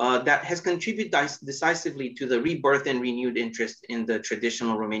that has contributed decisively to the rebirth and renewed interest in the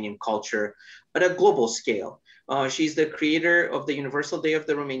traditional Romanian culture at a global scale. She's the creator of the Universal Day of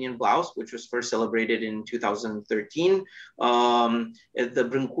the Romanian Blouse, which was first celebrated in 2013, the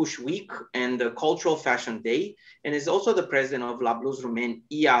Brâncuș Week, and the Cultural Fashion Day, and is also the president of La Blouse Roumaine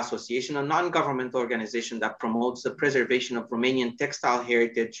IA Association, a non-governmental organization that promotes the preservation of Romanian textile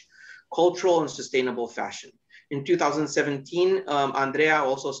heritage, cultural and sustainable fashion. In 2017, Andreea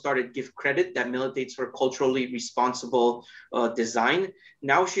also started Give Credit, that militates for culturally responsible design.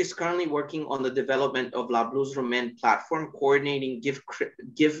 Now she's currently working on the development of La Blouse Roumaine platform, coordinating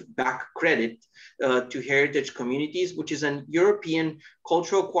Give Back Credit to heritage communities, which is an European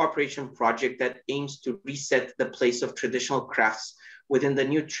cultural cooperation project that aims to reset the place of traditional crafts within the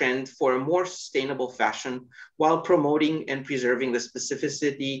new trend for a more sustainable fashion, while promoting and preserving the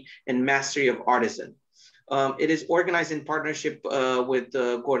specificity and mastery of artisan. It is organized in partnership with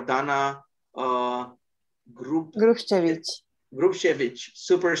Gordana Grupcevic,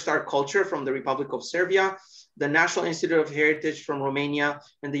 Superstar Culture from the Republic of Serbia, the National Institute of Heritage from Romania,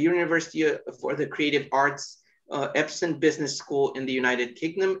 and the University for the Creative Arts Epson Business School in the United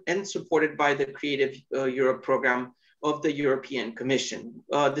Kingdom, and supported by the Creative Europe program of the European Commission.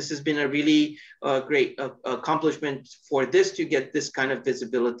 This has been a really great accomplishment for this to get this kind of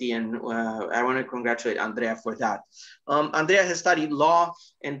visibility, and I want to congratulate Andreea for that. Andreea has studied law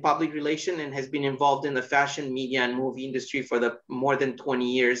and public relation and has been involved in the fashion, media, and movie industry for more than 20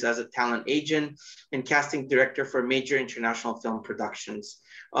 years as a talent agent and casting director for major international film productions.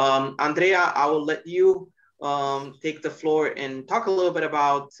 Andreea, I will let you take the floor and talk a little bit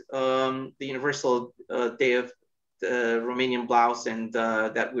about the Universal Day of the Romanian Blouse, and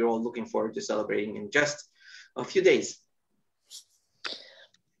that we're all looking forward to celebrating in just a few days.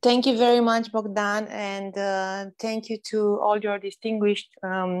 Thank you very much, Bogdan, and thank you to all your distinguished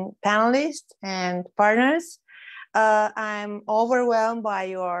panelists and partners. I'm overwhelmed by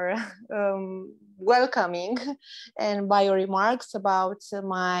your welcoming and by your remarks about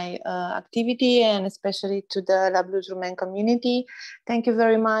my activity, and especially to the La Blouse Roumaine community. Thank you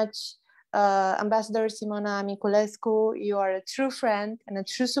very much. Ambassador Simona Miculescu, you are a true friend and a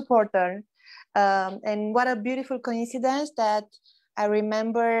true supporter. And what a beautiful coincidence that I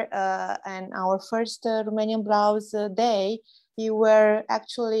remember in our first Romanian Blouse Day, you were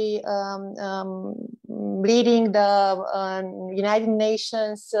actually leading the United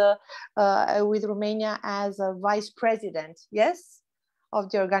Nations with Romania as a vice president, yes, of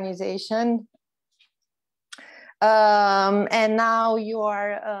the organization. And now you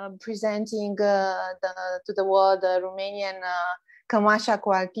are presenting to the world the Romanian Cămașa cu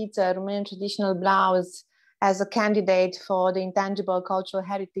Altiță, Romanian traditional blouse, as a candidate for the intangible cultural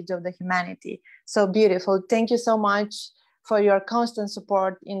heritage of the humanity. So beautiful. Thank you so much for your constant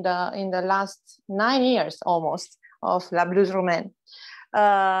support in the last 9 years almost of La Blouse Roumaine.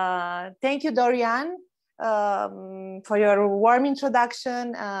 Thank you, Dorian, for your warm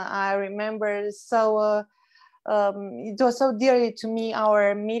introduction. I remember so it was so dearly to me,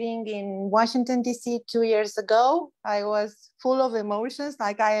 our meeting in Washington, DC 2 years ago. I was full of emotions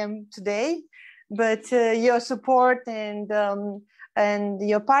like I am today, but your support and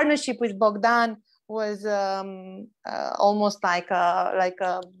your partnership with Bogdan was almost like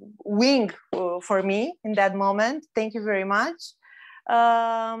a wing for me in that moment. Thank you very much.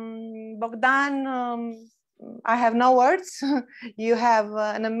 Bogdan, I have no words. You have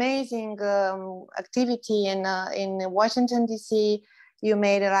an amazing activity in Washington, D.C. You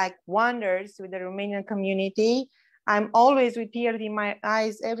made like wonders with the Romanian community. I'm always with tears in my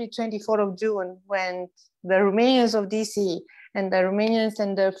eyes every 24th of June when the Romanians of D.C. and the Romanians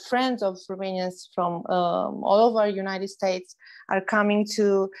and the friends of Romanians from all over the United States are coming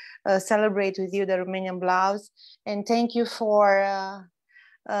to celebrate with you the Romanian Blouse. And thank you for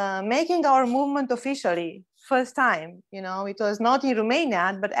making our movement officially. First time, you know, it was not in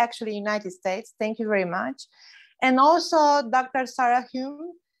Romania, but actually United States. Thank you very much. And also Dr. Sara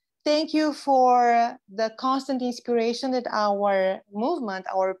Hume, thank you for the constant inspiration that our movement,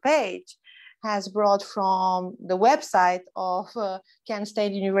 our page has brought from the website of Kent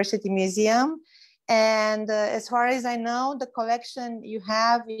State University Museum. And as far as I know, the collection you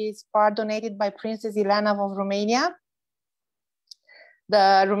have is part donated by Princess Ileana of Romania,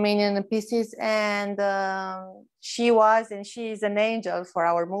 the Romanian pieces, and she was and she is an angel for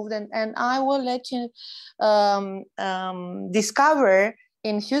our movement. And I will let you discover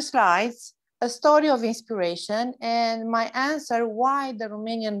in a few slides a story of inspiration and my answer why the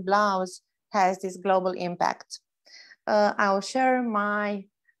Romanian blouse has this global impact. I'll share my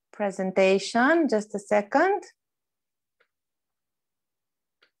presentation, just a second.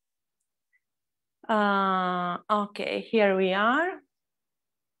 Okay, here we are.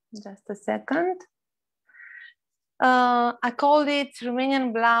 Just a second. I called it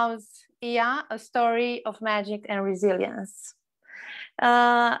Romanian Blouse, yeah, a story of magic and resilience.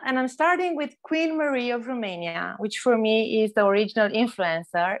 And I'm starting with Queen Marie of Romania, which for me is the original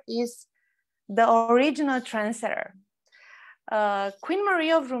influencer, is the original trendsetter. Queen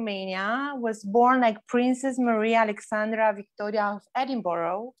Marie of Romania was born like Princess Maria Alexandra Victoria of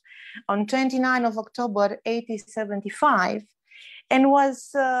Edinburgh on 29 of October 1875, and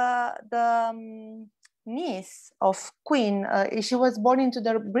was the niece of Queen. She was born into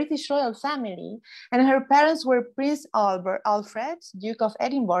the British royal family, and her parents were Prince Alfred, Duke of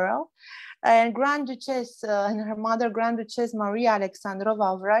Edinburgh, and Grand Duchess, and her mother Grand Duchess Maria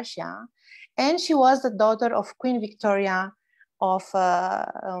Alexandrova of Russia, and she was the daughter of Queen Victoria of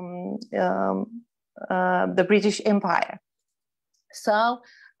the British Empire. So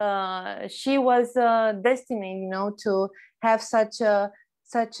she was destined, you know, to have such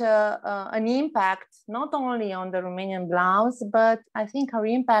an impact, not only on the Romanian blouse, but I think her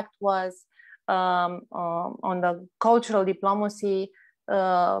impact was on the cultural diplomacy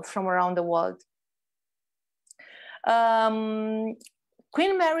from around the world.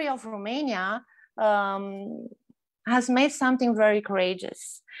 Queen Mary of Romania has made something very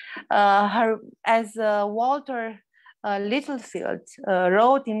courageous. As Walter Littlefield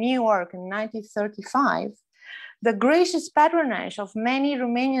wrote in New York in 1935, the gracious patronage of many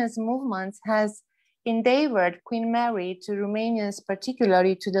Romanians movements has endeavored Queen Mary to Romanians,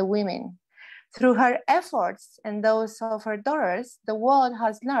 particularly to the women. Through her efforts and those of her daughters, the world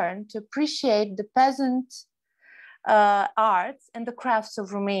has learned to appreciate the peasant arts and the crafts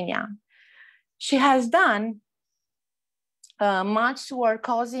of Romania. She has done much toward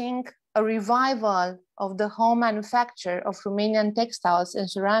causing a revival of the home manufacture of Romanian textiles and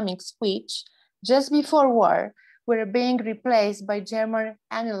ceramics, which, just before war, were being replaced by German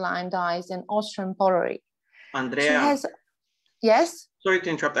aniline dyes and Austrian pottery. Andrea, yes? Sorry to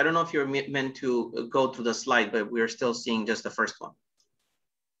interrupt. I don't know if you're meant to go to the slide, but we're still seeing just the first one.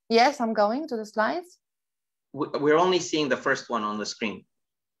 Yes, I'm going to the slides. We're only seeing the first one on the screen.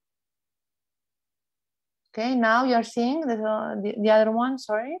 Okay, now you're seeing the other one,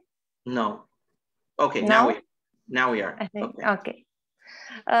 sorry? No. Okay, no? now we are. I think, okay.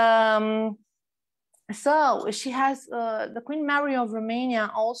 So she has, the Queen Mary of Romania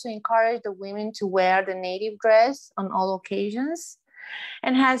also encouraged the women to wear the native dress on all occasions,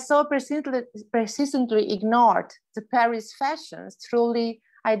 and has so persistently ignored the Paris fashions, truly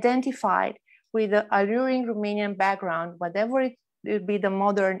identified with the alluring Romanian background, whatever it would be the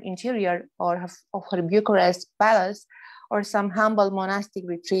modern interior of her Bucharest palace or some humble monastic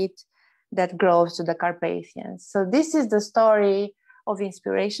retreat that grows to the Carpathians. So this is the story of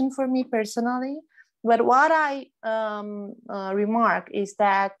inspiration for me personally. But what I remark is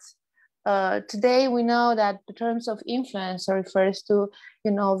that today we know that the terms of influencer refers to,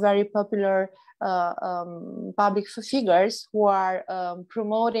 you know, very popular public figures who are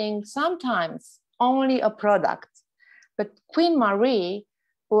promoting sometimes only a product. But Queen Marie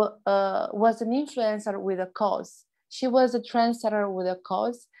was an influencer with a cause. She was a trendsetter with a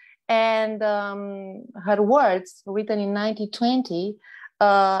cause. And her words, written in 1920,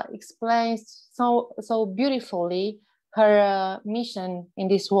 explains so beautifully her mission in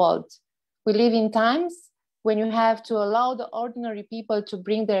this world. We live in times when you have to allow the ordinary people to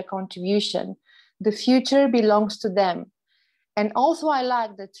bring their contribution. The future belongs to them. And also I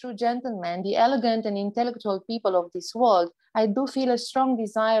like the true gentlemen, the elegant and intellectual people of this world. I do feel a strong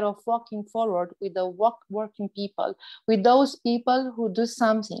desire of walking forward with the working people, with those people who do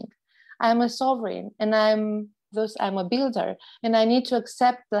something. I'm a sovereign and I'm a builder, and I need to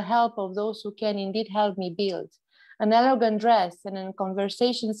accept the help of those who can indeed help me build. An elegant dress and a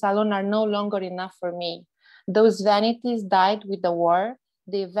conversation salon are no longer enough for me. Those vanities died with the war.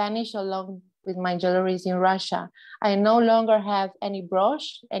 They vanished along with my jewelries in Russia. I no longer have any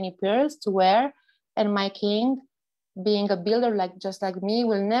brooch, any pearls to wear, and my king, being a builder just like me,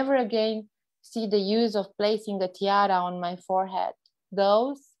 will never again see the use of placing a tiara on my forehead.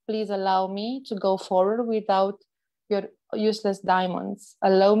 Those, please allow me to go forward without your useless diamonds.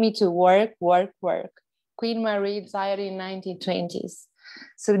 Allow me to work, work, work. Queen Marie died in 1920s.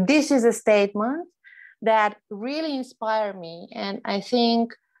 So this is a statement that really inspired me. And I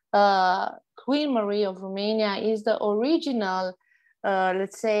think Queen Marie of Romania is the original,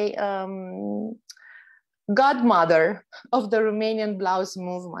 let's say, godmother of the Romanian blouse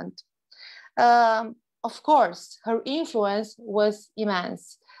movement. Of course, her influence was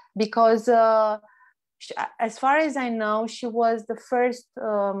immense because as far as I know, she was the first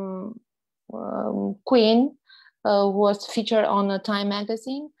queen who was featured on a Time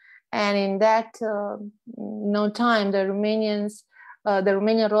magazine. And in that time, the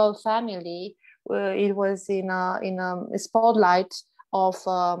Romanian royal family, it was in a spotlight of,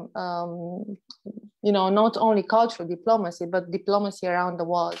 not only cultural diplomacy, but diplomacy around the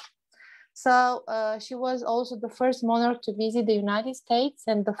world. So she was also the first monarch to visit the United States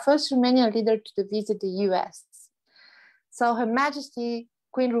and the first Romanian leader to visit the US. So Her Majesty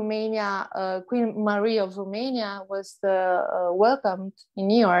Queen Marie of Romania was welcomed in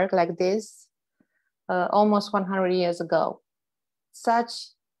New York like this almost 100 years ago. So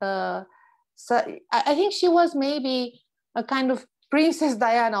I think she was maybe a kind of Princess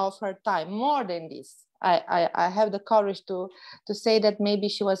Diana of her time, more than this. I have the courage to say that maybe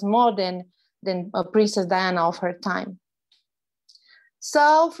she was more than a Princess Diana of her time.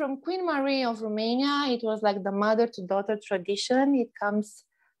 So from Queen Marie of Romania, it was like the mother to daughter tradition. It comes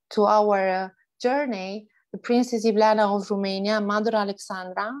to our journey, the Princess Ileana of Romania, Mother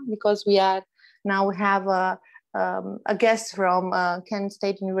Alexandra, because we have a guest from Kent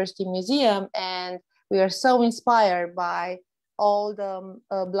State University Museum, and we are so inspired by all the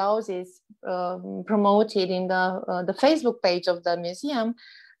blouses promoted in the Facebook page of the museum.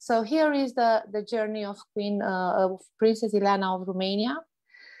 So here is the journey of Princess Ileana of Romania.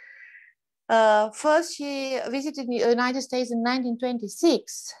 First, she visited the United States in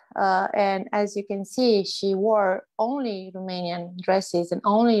 1926. And as you can see, she wore only Romanian dresses and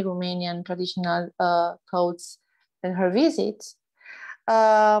only Romanian traditional coats in her visits.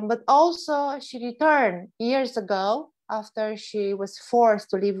 But also she returned years ago after she was forced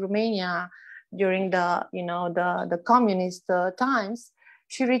to leave Romania during the communist times.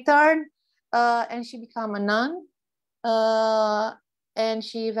 She returned and she became a nun, and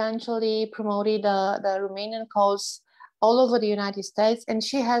she eventually promoted the Romanian cause all over the United States, and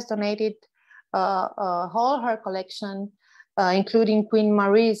she has donated all her collection, including Queen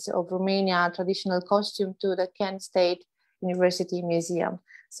Marie's of Romania traditional costume, to the Kent State University Museum.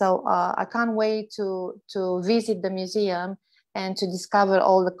 So I can't wait to visit the museum and to discover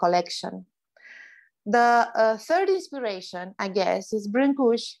all the collection. The third inspiration, I guess, is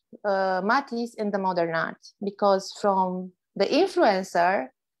Brancusi, Matisse, and the modern art, because from the influencer,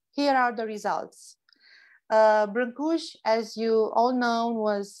 here are the results. Brancusi, as you all know,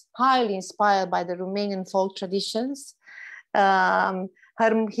 was highly inspired by the Romanian folk traditions.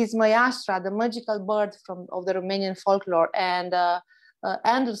 His maestra, the magical bird of the Romanian folklore, and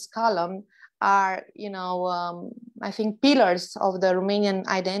Andrew's column are, I think, pillars of the Romanian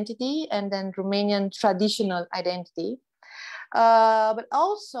identity and then Romanian traditional identity. But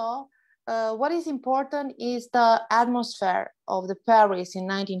also, what is important is the atmosphere of the Paris in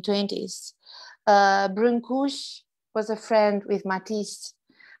 1920s. Brancusi was a friend with Matisse.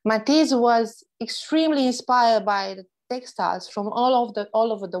 Matisse was extremely inspired by the textiles from all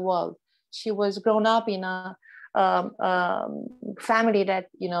over the world. She was grown up in a family that,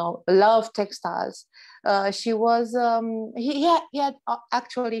 you know, loved textiles. She was, he had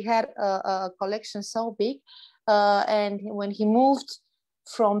actually had a collection so big, and when he moved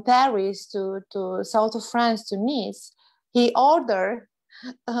from Paris to south of France, to Nice, he ordered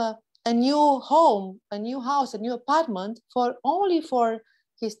a new home, a new house, a new apartment only for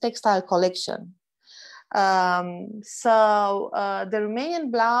his textile collection. So the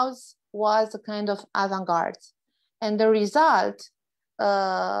Romanian blouse was a kind of avant-garde, and the result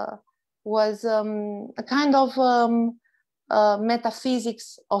was a kind of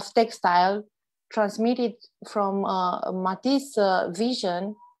metaphysics of textile transmitted from Matisse's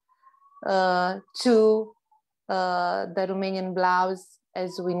vision to the Romanian blouse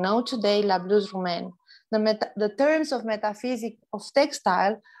as we know today, la blouse roumaine. The terms of metaphysics of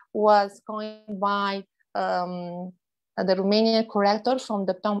textile was coined by the Romanian curator from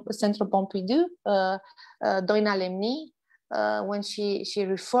the Centre Pompidou, Doina Lemni, when she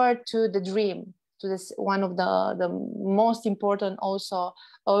referred to the dream, to this one of the most important also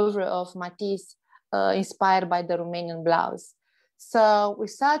oeuvre of Matisse, inspired by the Romanian blouse. So with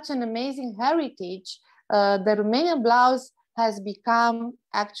such an amazing heritage, the Romanian blouse has become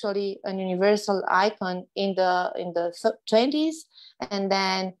actually an universal icon in the 20s, and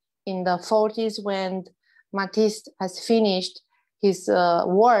then in the 40s when Matisse has finished his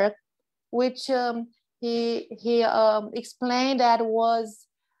work, which he explained that was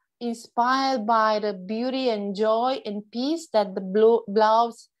inspired by the beauty and joy and peace that the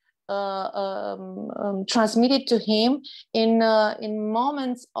blouse transmitted to him in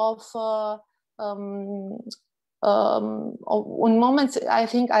moments of in moments, I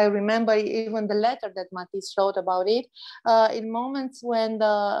think I remember even the letter that Matisse wrote about it, in moments when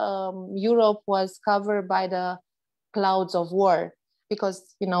the Europe was covered by the clouds of war,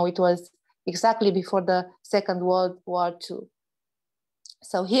 because, you know, it was exactly before the Second World War II.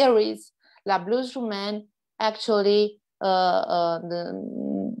 So here is La Blouse Roumaine, actually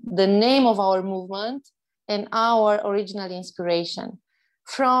the name of our movement and our original inspiration.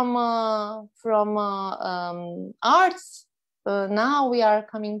 From arts, now we are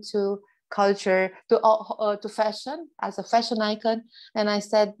coming to culture, to fashion as a fashion icon, and I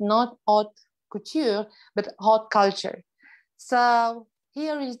said not haute couture but haute culture. So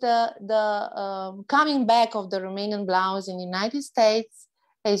here is the coming back of the Romanian blouse in the United States.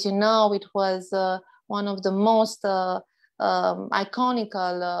 As you know, it was one of the most iconic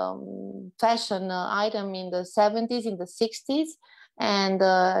fashion item in the 70s, in the 60s. And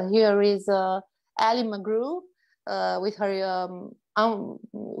here is Ali McGrew with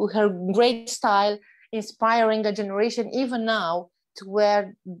her great style, inspiring a generation even now to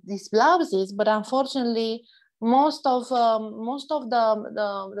wear these blouses. But unfortunately, most of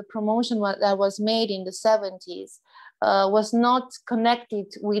the promotion that was made in the 70s was not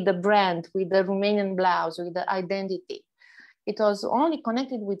connected with the brand, with the Romanian blouse, with the identity. It was only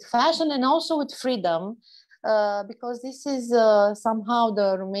connected with fashion and also with freedom. Because this is somehow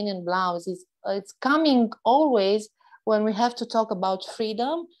the Romanian blouse it's coming always when we have to talk about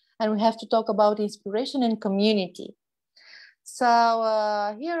freedom and we have to talk about inspiration and community. So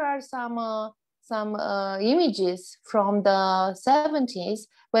here are some images from the 70s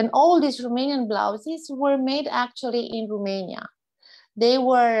when all these Romanian blouses were made actually in Romania. They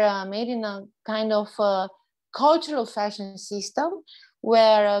were made in a kind of cultural fashion system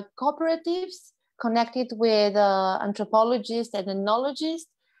where cooperatives connected with anthropologists and ethnologists,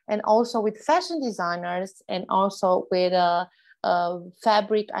 and also with fashion designers, and also with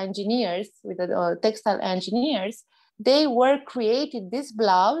fabric engineers, with textile engineers. They were created this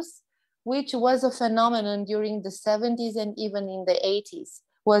blouse, which was a phenomenon during the 70s and even in the 80s,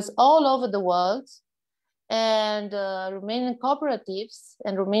 was all over the world. And Romanian cooperatives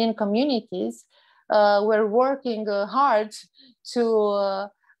and Romanian communities were working hard to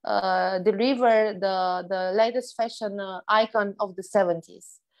deliver the latest fashion icon of the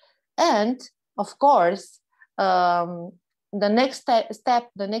 70s. And of course, the next step,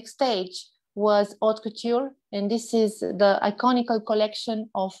 the next stage was haute couture. And this is the iconical collection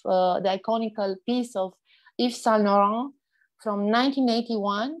of the iconical piece of Yves Saint Laurent from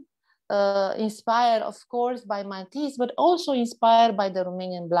 1981, inspired of course by Matisse, but also inspired by the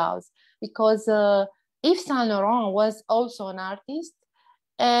Romanian blouse, because Yves Saint Laurent was also an artist.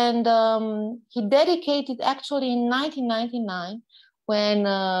 And he dedicated actually in 1999, when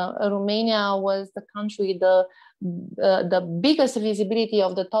Romania was the country, the biggest visibility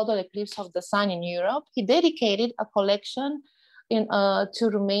of the total eclipse of the sun in Europe, he dedicated a collection to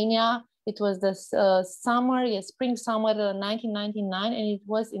Romania. It was the spring summer 1999, and it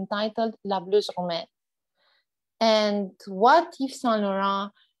was entitled La Blouse Roumaine. And what Yves Saint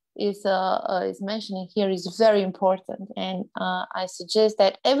Laurent is mentioning here is very important. And I suggest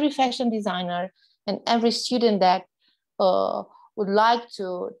that every fashion designer and every student that would like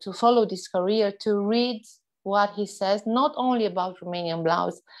to follow this career to read what he says, not only about Romanian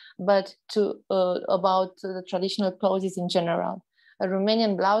blouse, but about the traditional clothes in general. A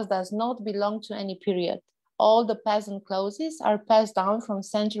Romanian blouse does not belong to any period. All the peasant clothes are passed down from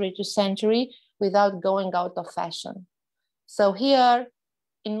century to century without going out of fashion. So here,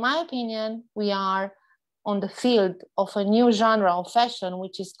 in my opinion, we are on the field of a new genre of fashion,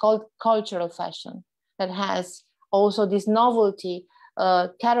 which is called cultural fashion, that has also this novelty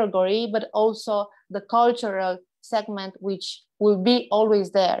category, but also the cultural segment, which will be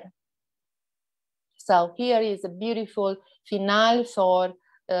always there. So here is a beautiful finale for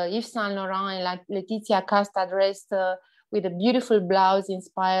Yves Saint Laurent and Letizia Casta dressed with a beautiful blouse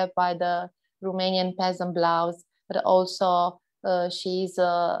inspired by the Romanian peasant blouse, but also she's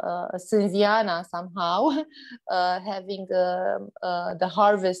a Sânziana somehow, having the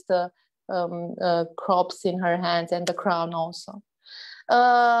harvest crops in her hands and the crown also.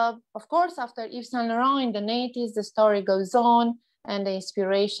 Of course, after Yves Saint Laurent in the 80s, the story goes on and the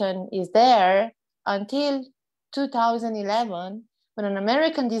inspiration is there until 2011, when an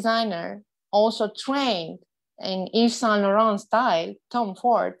American designer also trained in Yves Saint Laurent style, Tom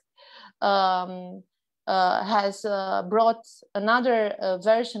Ford, has brought another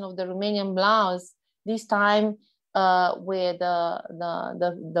version of the Romanian blouse, this time with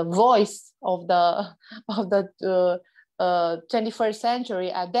the voice of the 21st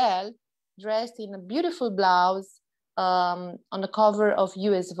century, Adele, dressed in a beautiful blouse on the cover of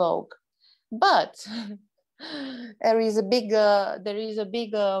US Vogue. But there is a big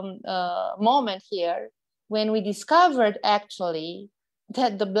moment here when we discovered actually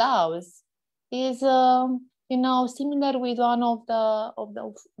that the blouse is similar with one of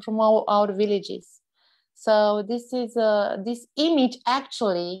the from our villages. So this is this image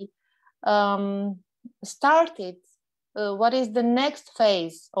actually started what is the next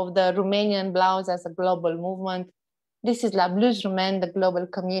phase of the Romanian blouse as a global movement. This is La Blouse Roumaine, the global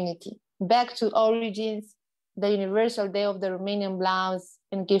community. Back to origins, the Universal Day of the Romanian blouse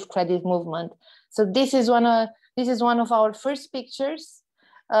and Give Credit movement. So this is one of our first pictures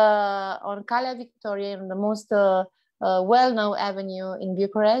on Calea Victoriei, on the most well-known avenue in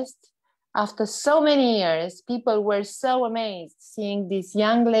Bucharest. After so many years, people were so amazed seeing these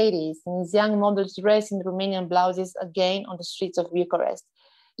young ladies and these young models dressed in Romanian blouses again on the streets of Bucharest.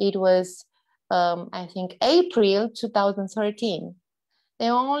 It was, I think, April 2013.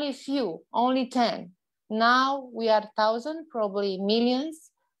 There were only few, only 10. Now we are 1,000, probably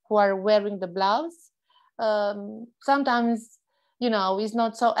millions, who are wearing the blouse. Sometimes, it's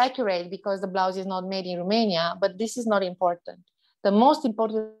not so accurate because the blouse is not made in Romania, but this is not important. The most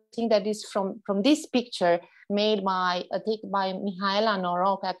important thing that is from this picture made by Mihaela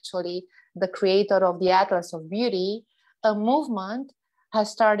Noroc, actually, the creator of the Atlas of Beauty, a movement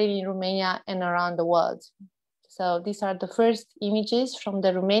has started in Romania and around the world. So these are the first images from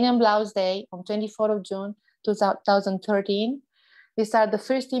the Romanian Blouse Day on 24th of June, 2013. These are the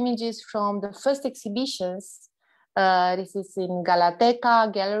first images from the first exhibitions. This is in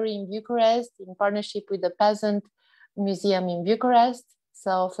Galateca Gallery in Bucharest in partnership with the Peasant Museum in Bucharest.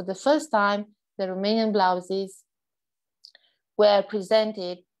 So for the first time, the Romanian blouses were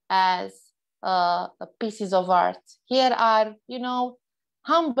presented as pieces of art. Here are,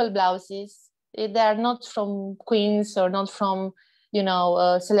 humble blouses. They are not from queens or not from,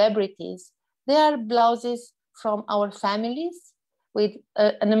 celebrities. They are blouses from our families with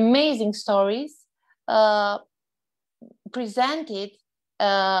an amazing stories presented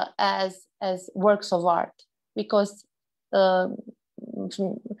as works of art. Because Dr.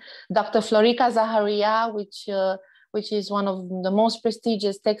 Florica Zaharia, which is one of the most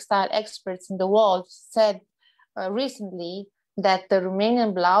prestigious textile experts in the world, said recently that the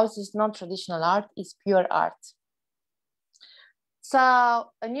Romanian blouse is not traditional art, it's pure art. So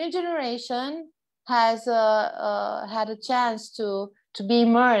a new generation has had a chance to be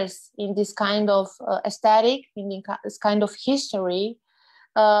immersed in this kind of aesthetic, in this kind of history.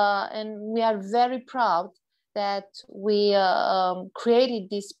 And we are very proud that we created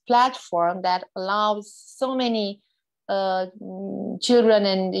this platform that allows so many children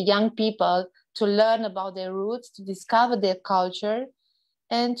and young people to learn about their roots, to discover their culture,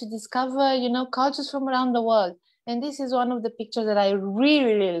 and to discover, cultures from around the world. And this is one of the pictures that I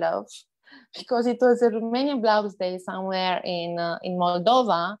really, really love, because it was a Romanian Blouse Day somewhere in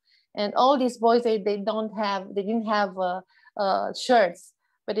Moldova, and all these boys they didn't have shirts,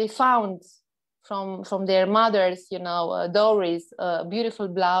 but they found from their mothers, you know, dowries, beautiful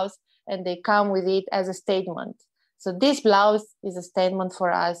blouse, and they come with it as a statement. So this blouse is a statement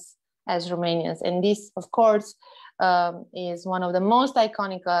for us as Romanians. And this, of course, is one of the most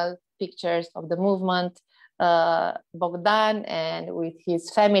iconic pictures of the movement. Bogdan and with his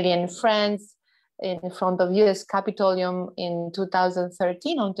family and friends in front of US Capitolium in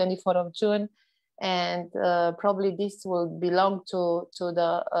 2013 on 24th of June. And probably this will belong to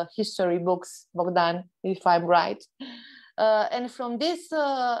the history books, Bogdan, if I'm right. And from this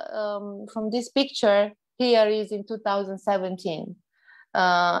picture, here is in 2017.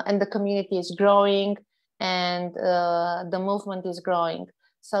 And the community is growing and the movement is growing.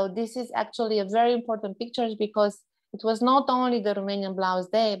 So this is actually a very important picture because it was not only the Romanian Blouse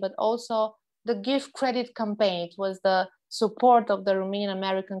Day, but also the Give Credit campaign. It was the support of the Romanian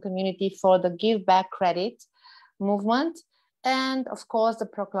American community for the Give Back Credit movement. And of course, the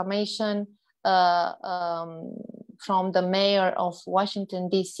proclamation from the mayor of Washington,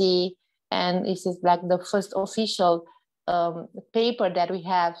 DC. And this is like the first official paper that we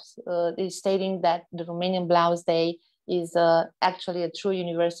have is stating that the Romanian Blouse Day is actually a true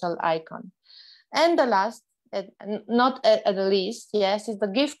universal icon. And the last, not at the least, yes, is the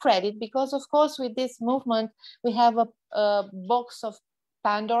Give Credit, because of course with this movement, we have a box of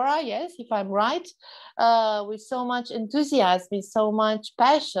Pandora, yes, if I'm right, with so much enthusiasm, with so much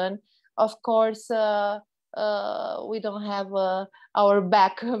passion. Of course, we don't have our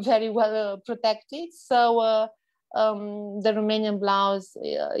back very well protected. So the Romanian blouse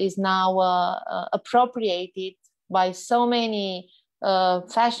is now appropriated by so many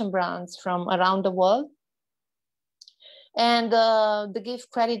fashion brands from around the world. And the Give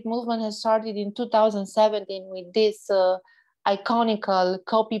Credit movement has started in 2017 with this iconical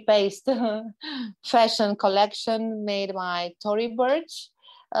copy-paste fashion collection made by Tory Burch.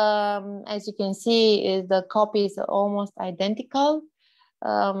 As you can see, the copy is almost identical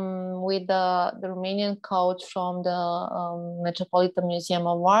with the Romanian coat from the Metropolitan Museum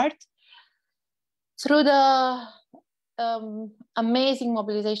of Art. Through the amazing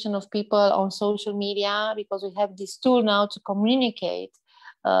mobilization of people on social media, because we have this tool now to communicate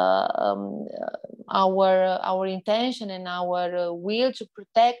our intention and our will to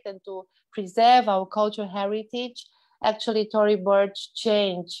protect and to preserve our cultural heritage. Actually, Tory Burch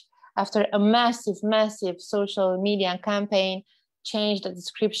changed, after a massive social media campaign, changed the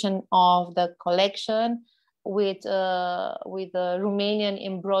description of the collection with a Romanian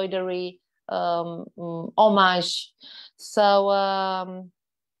embroidery homage. So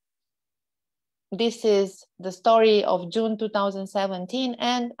this is the story of June 2017,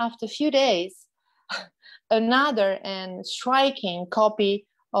 and after a few days, another and striking copy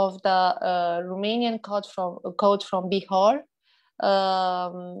of the Romanian coat from Bihor,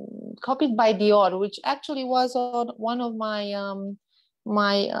 copied by Dior, which actually was on one of my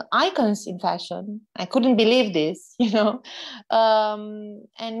my icons in fashion. I couldn't believe this, you know,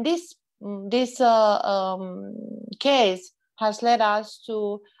 and this case has led us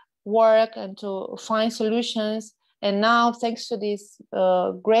to work and to find solutions. And now, thanks to this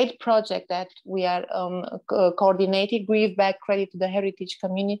great project that we are coordinating, Give Back Credit to the Heritage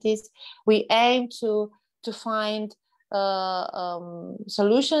Communities, we aim to find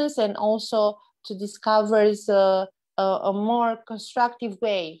solutions and also to discover a more constructive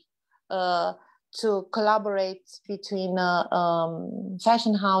way to collaborate between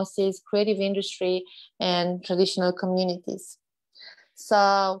fashion houses, creative industry, and traditional communities.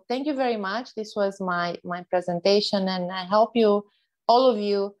 So thank you very much. This was my presentation, and I hope you, all of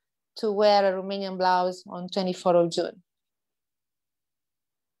you, to wear a Romanian blouse on 24th of June.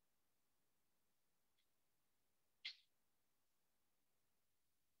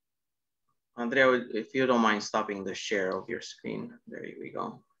 Andrea, if you don't mind stopping the share of your screen. There we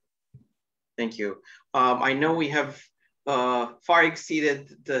go. Thank you. I know we have far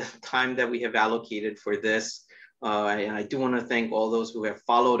exceeded the time that we have allocated for this. And I do want to thank all those who have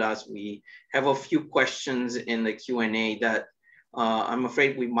followed us. We have a few questions in the Q&A that I'm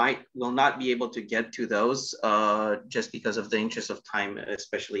afraid will not be able to get to those just because of the interest of time,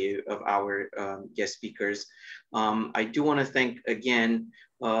 especially of our guest speakers. I do want to thank again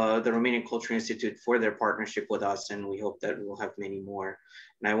the Romanian Cultural Institute for their partnership with us, and we hope that we'll have many more.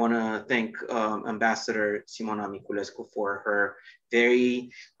 And I want to thank Ambassador Simona Miculescu for her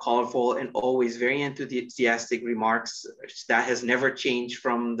very colorful and always very enthusiastic remarks. That has never changed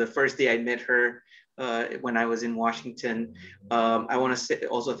from the first day I met her when I was in Washington. I want to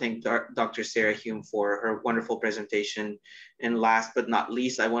also thank Dr. Sara Hume for her wonderful presentation. And last but not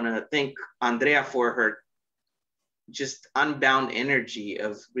least, I want to thank Andrea for her just unbound energy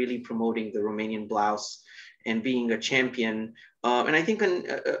of really promoting the Romanian blouse and being a champion. And I think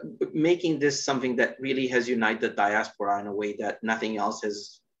making this something that really has united the diaspora in a way that nothing else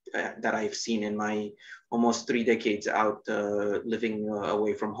has, that I've seen in my almost 3 decades out living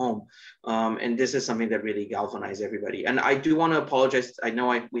away from home. And this is something that really galvanized everybody. And I do want to apologize. I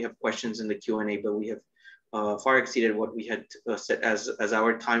know we have questions in the Q&A, but we have far exceeded what we had set as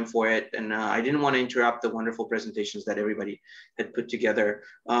our time for it. And I didn't want to interrupt the wonderful presentations that everybody had put together.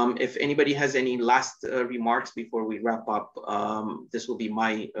 If anybody has any last remarks before we wrap up, this will be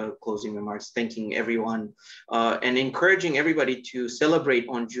my closing remarks, thanking everyone and encouraging everybody to celebrate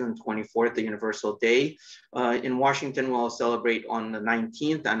on June 24th, the Universal Day. In Washington, we'll celebrate on the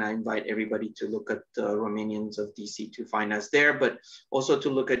 19th, and I invite everybody to look at Romanians of DC to find us there, but also to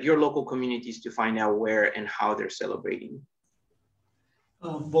look at your local communities to find out where and how they're celebrating.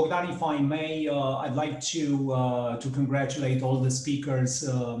 Bogdan, if I may, I'd like to congratulate all the speakers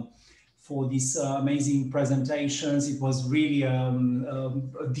for these amazing presentations. It was really a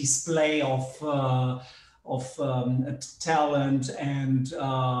display of talent and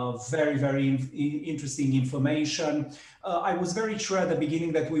very, very interesting information. I was very sure at the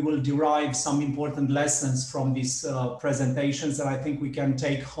beginning that we will derive some important lessons from these presentations, and I think we can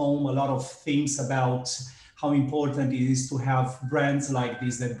take home a lot of things about how important it is to have brands like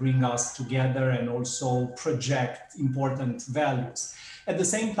this that bring us together and also project important values. At the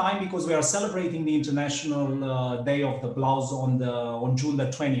same time, because we are celebrating the International Day of the Blouse on June the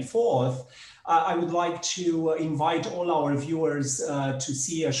 24th, I would like to invite all our viewers to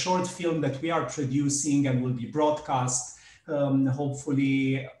see a short film that we are producing and will be broadcast,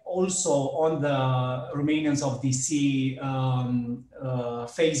 hopefully also on the Romanians of DC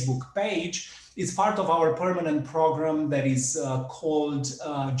Facebook page. It's part of our permanent program that is called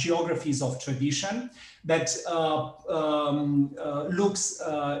Geographies of Tradition, that looks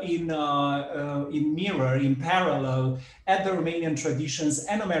in parallel at the Romanian traditions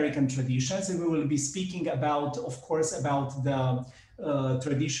and American traditions. And we will be speaking about, of course, about the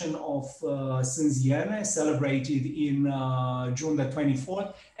tradition of Sânziene, celebrated in June the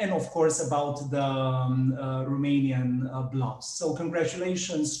 24th, and of course about the Romanian blouse. So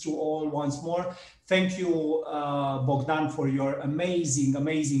congratulations to all once more. Thank you, Bogdan, for your amazing,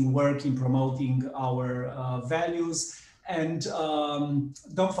 amazing work in promoting our values. And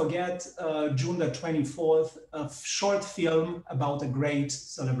don't forget, June the 24th, a short film about a great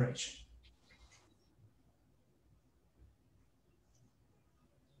celebration.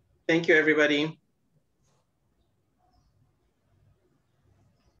 Thank you, everybody.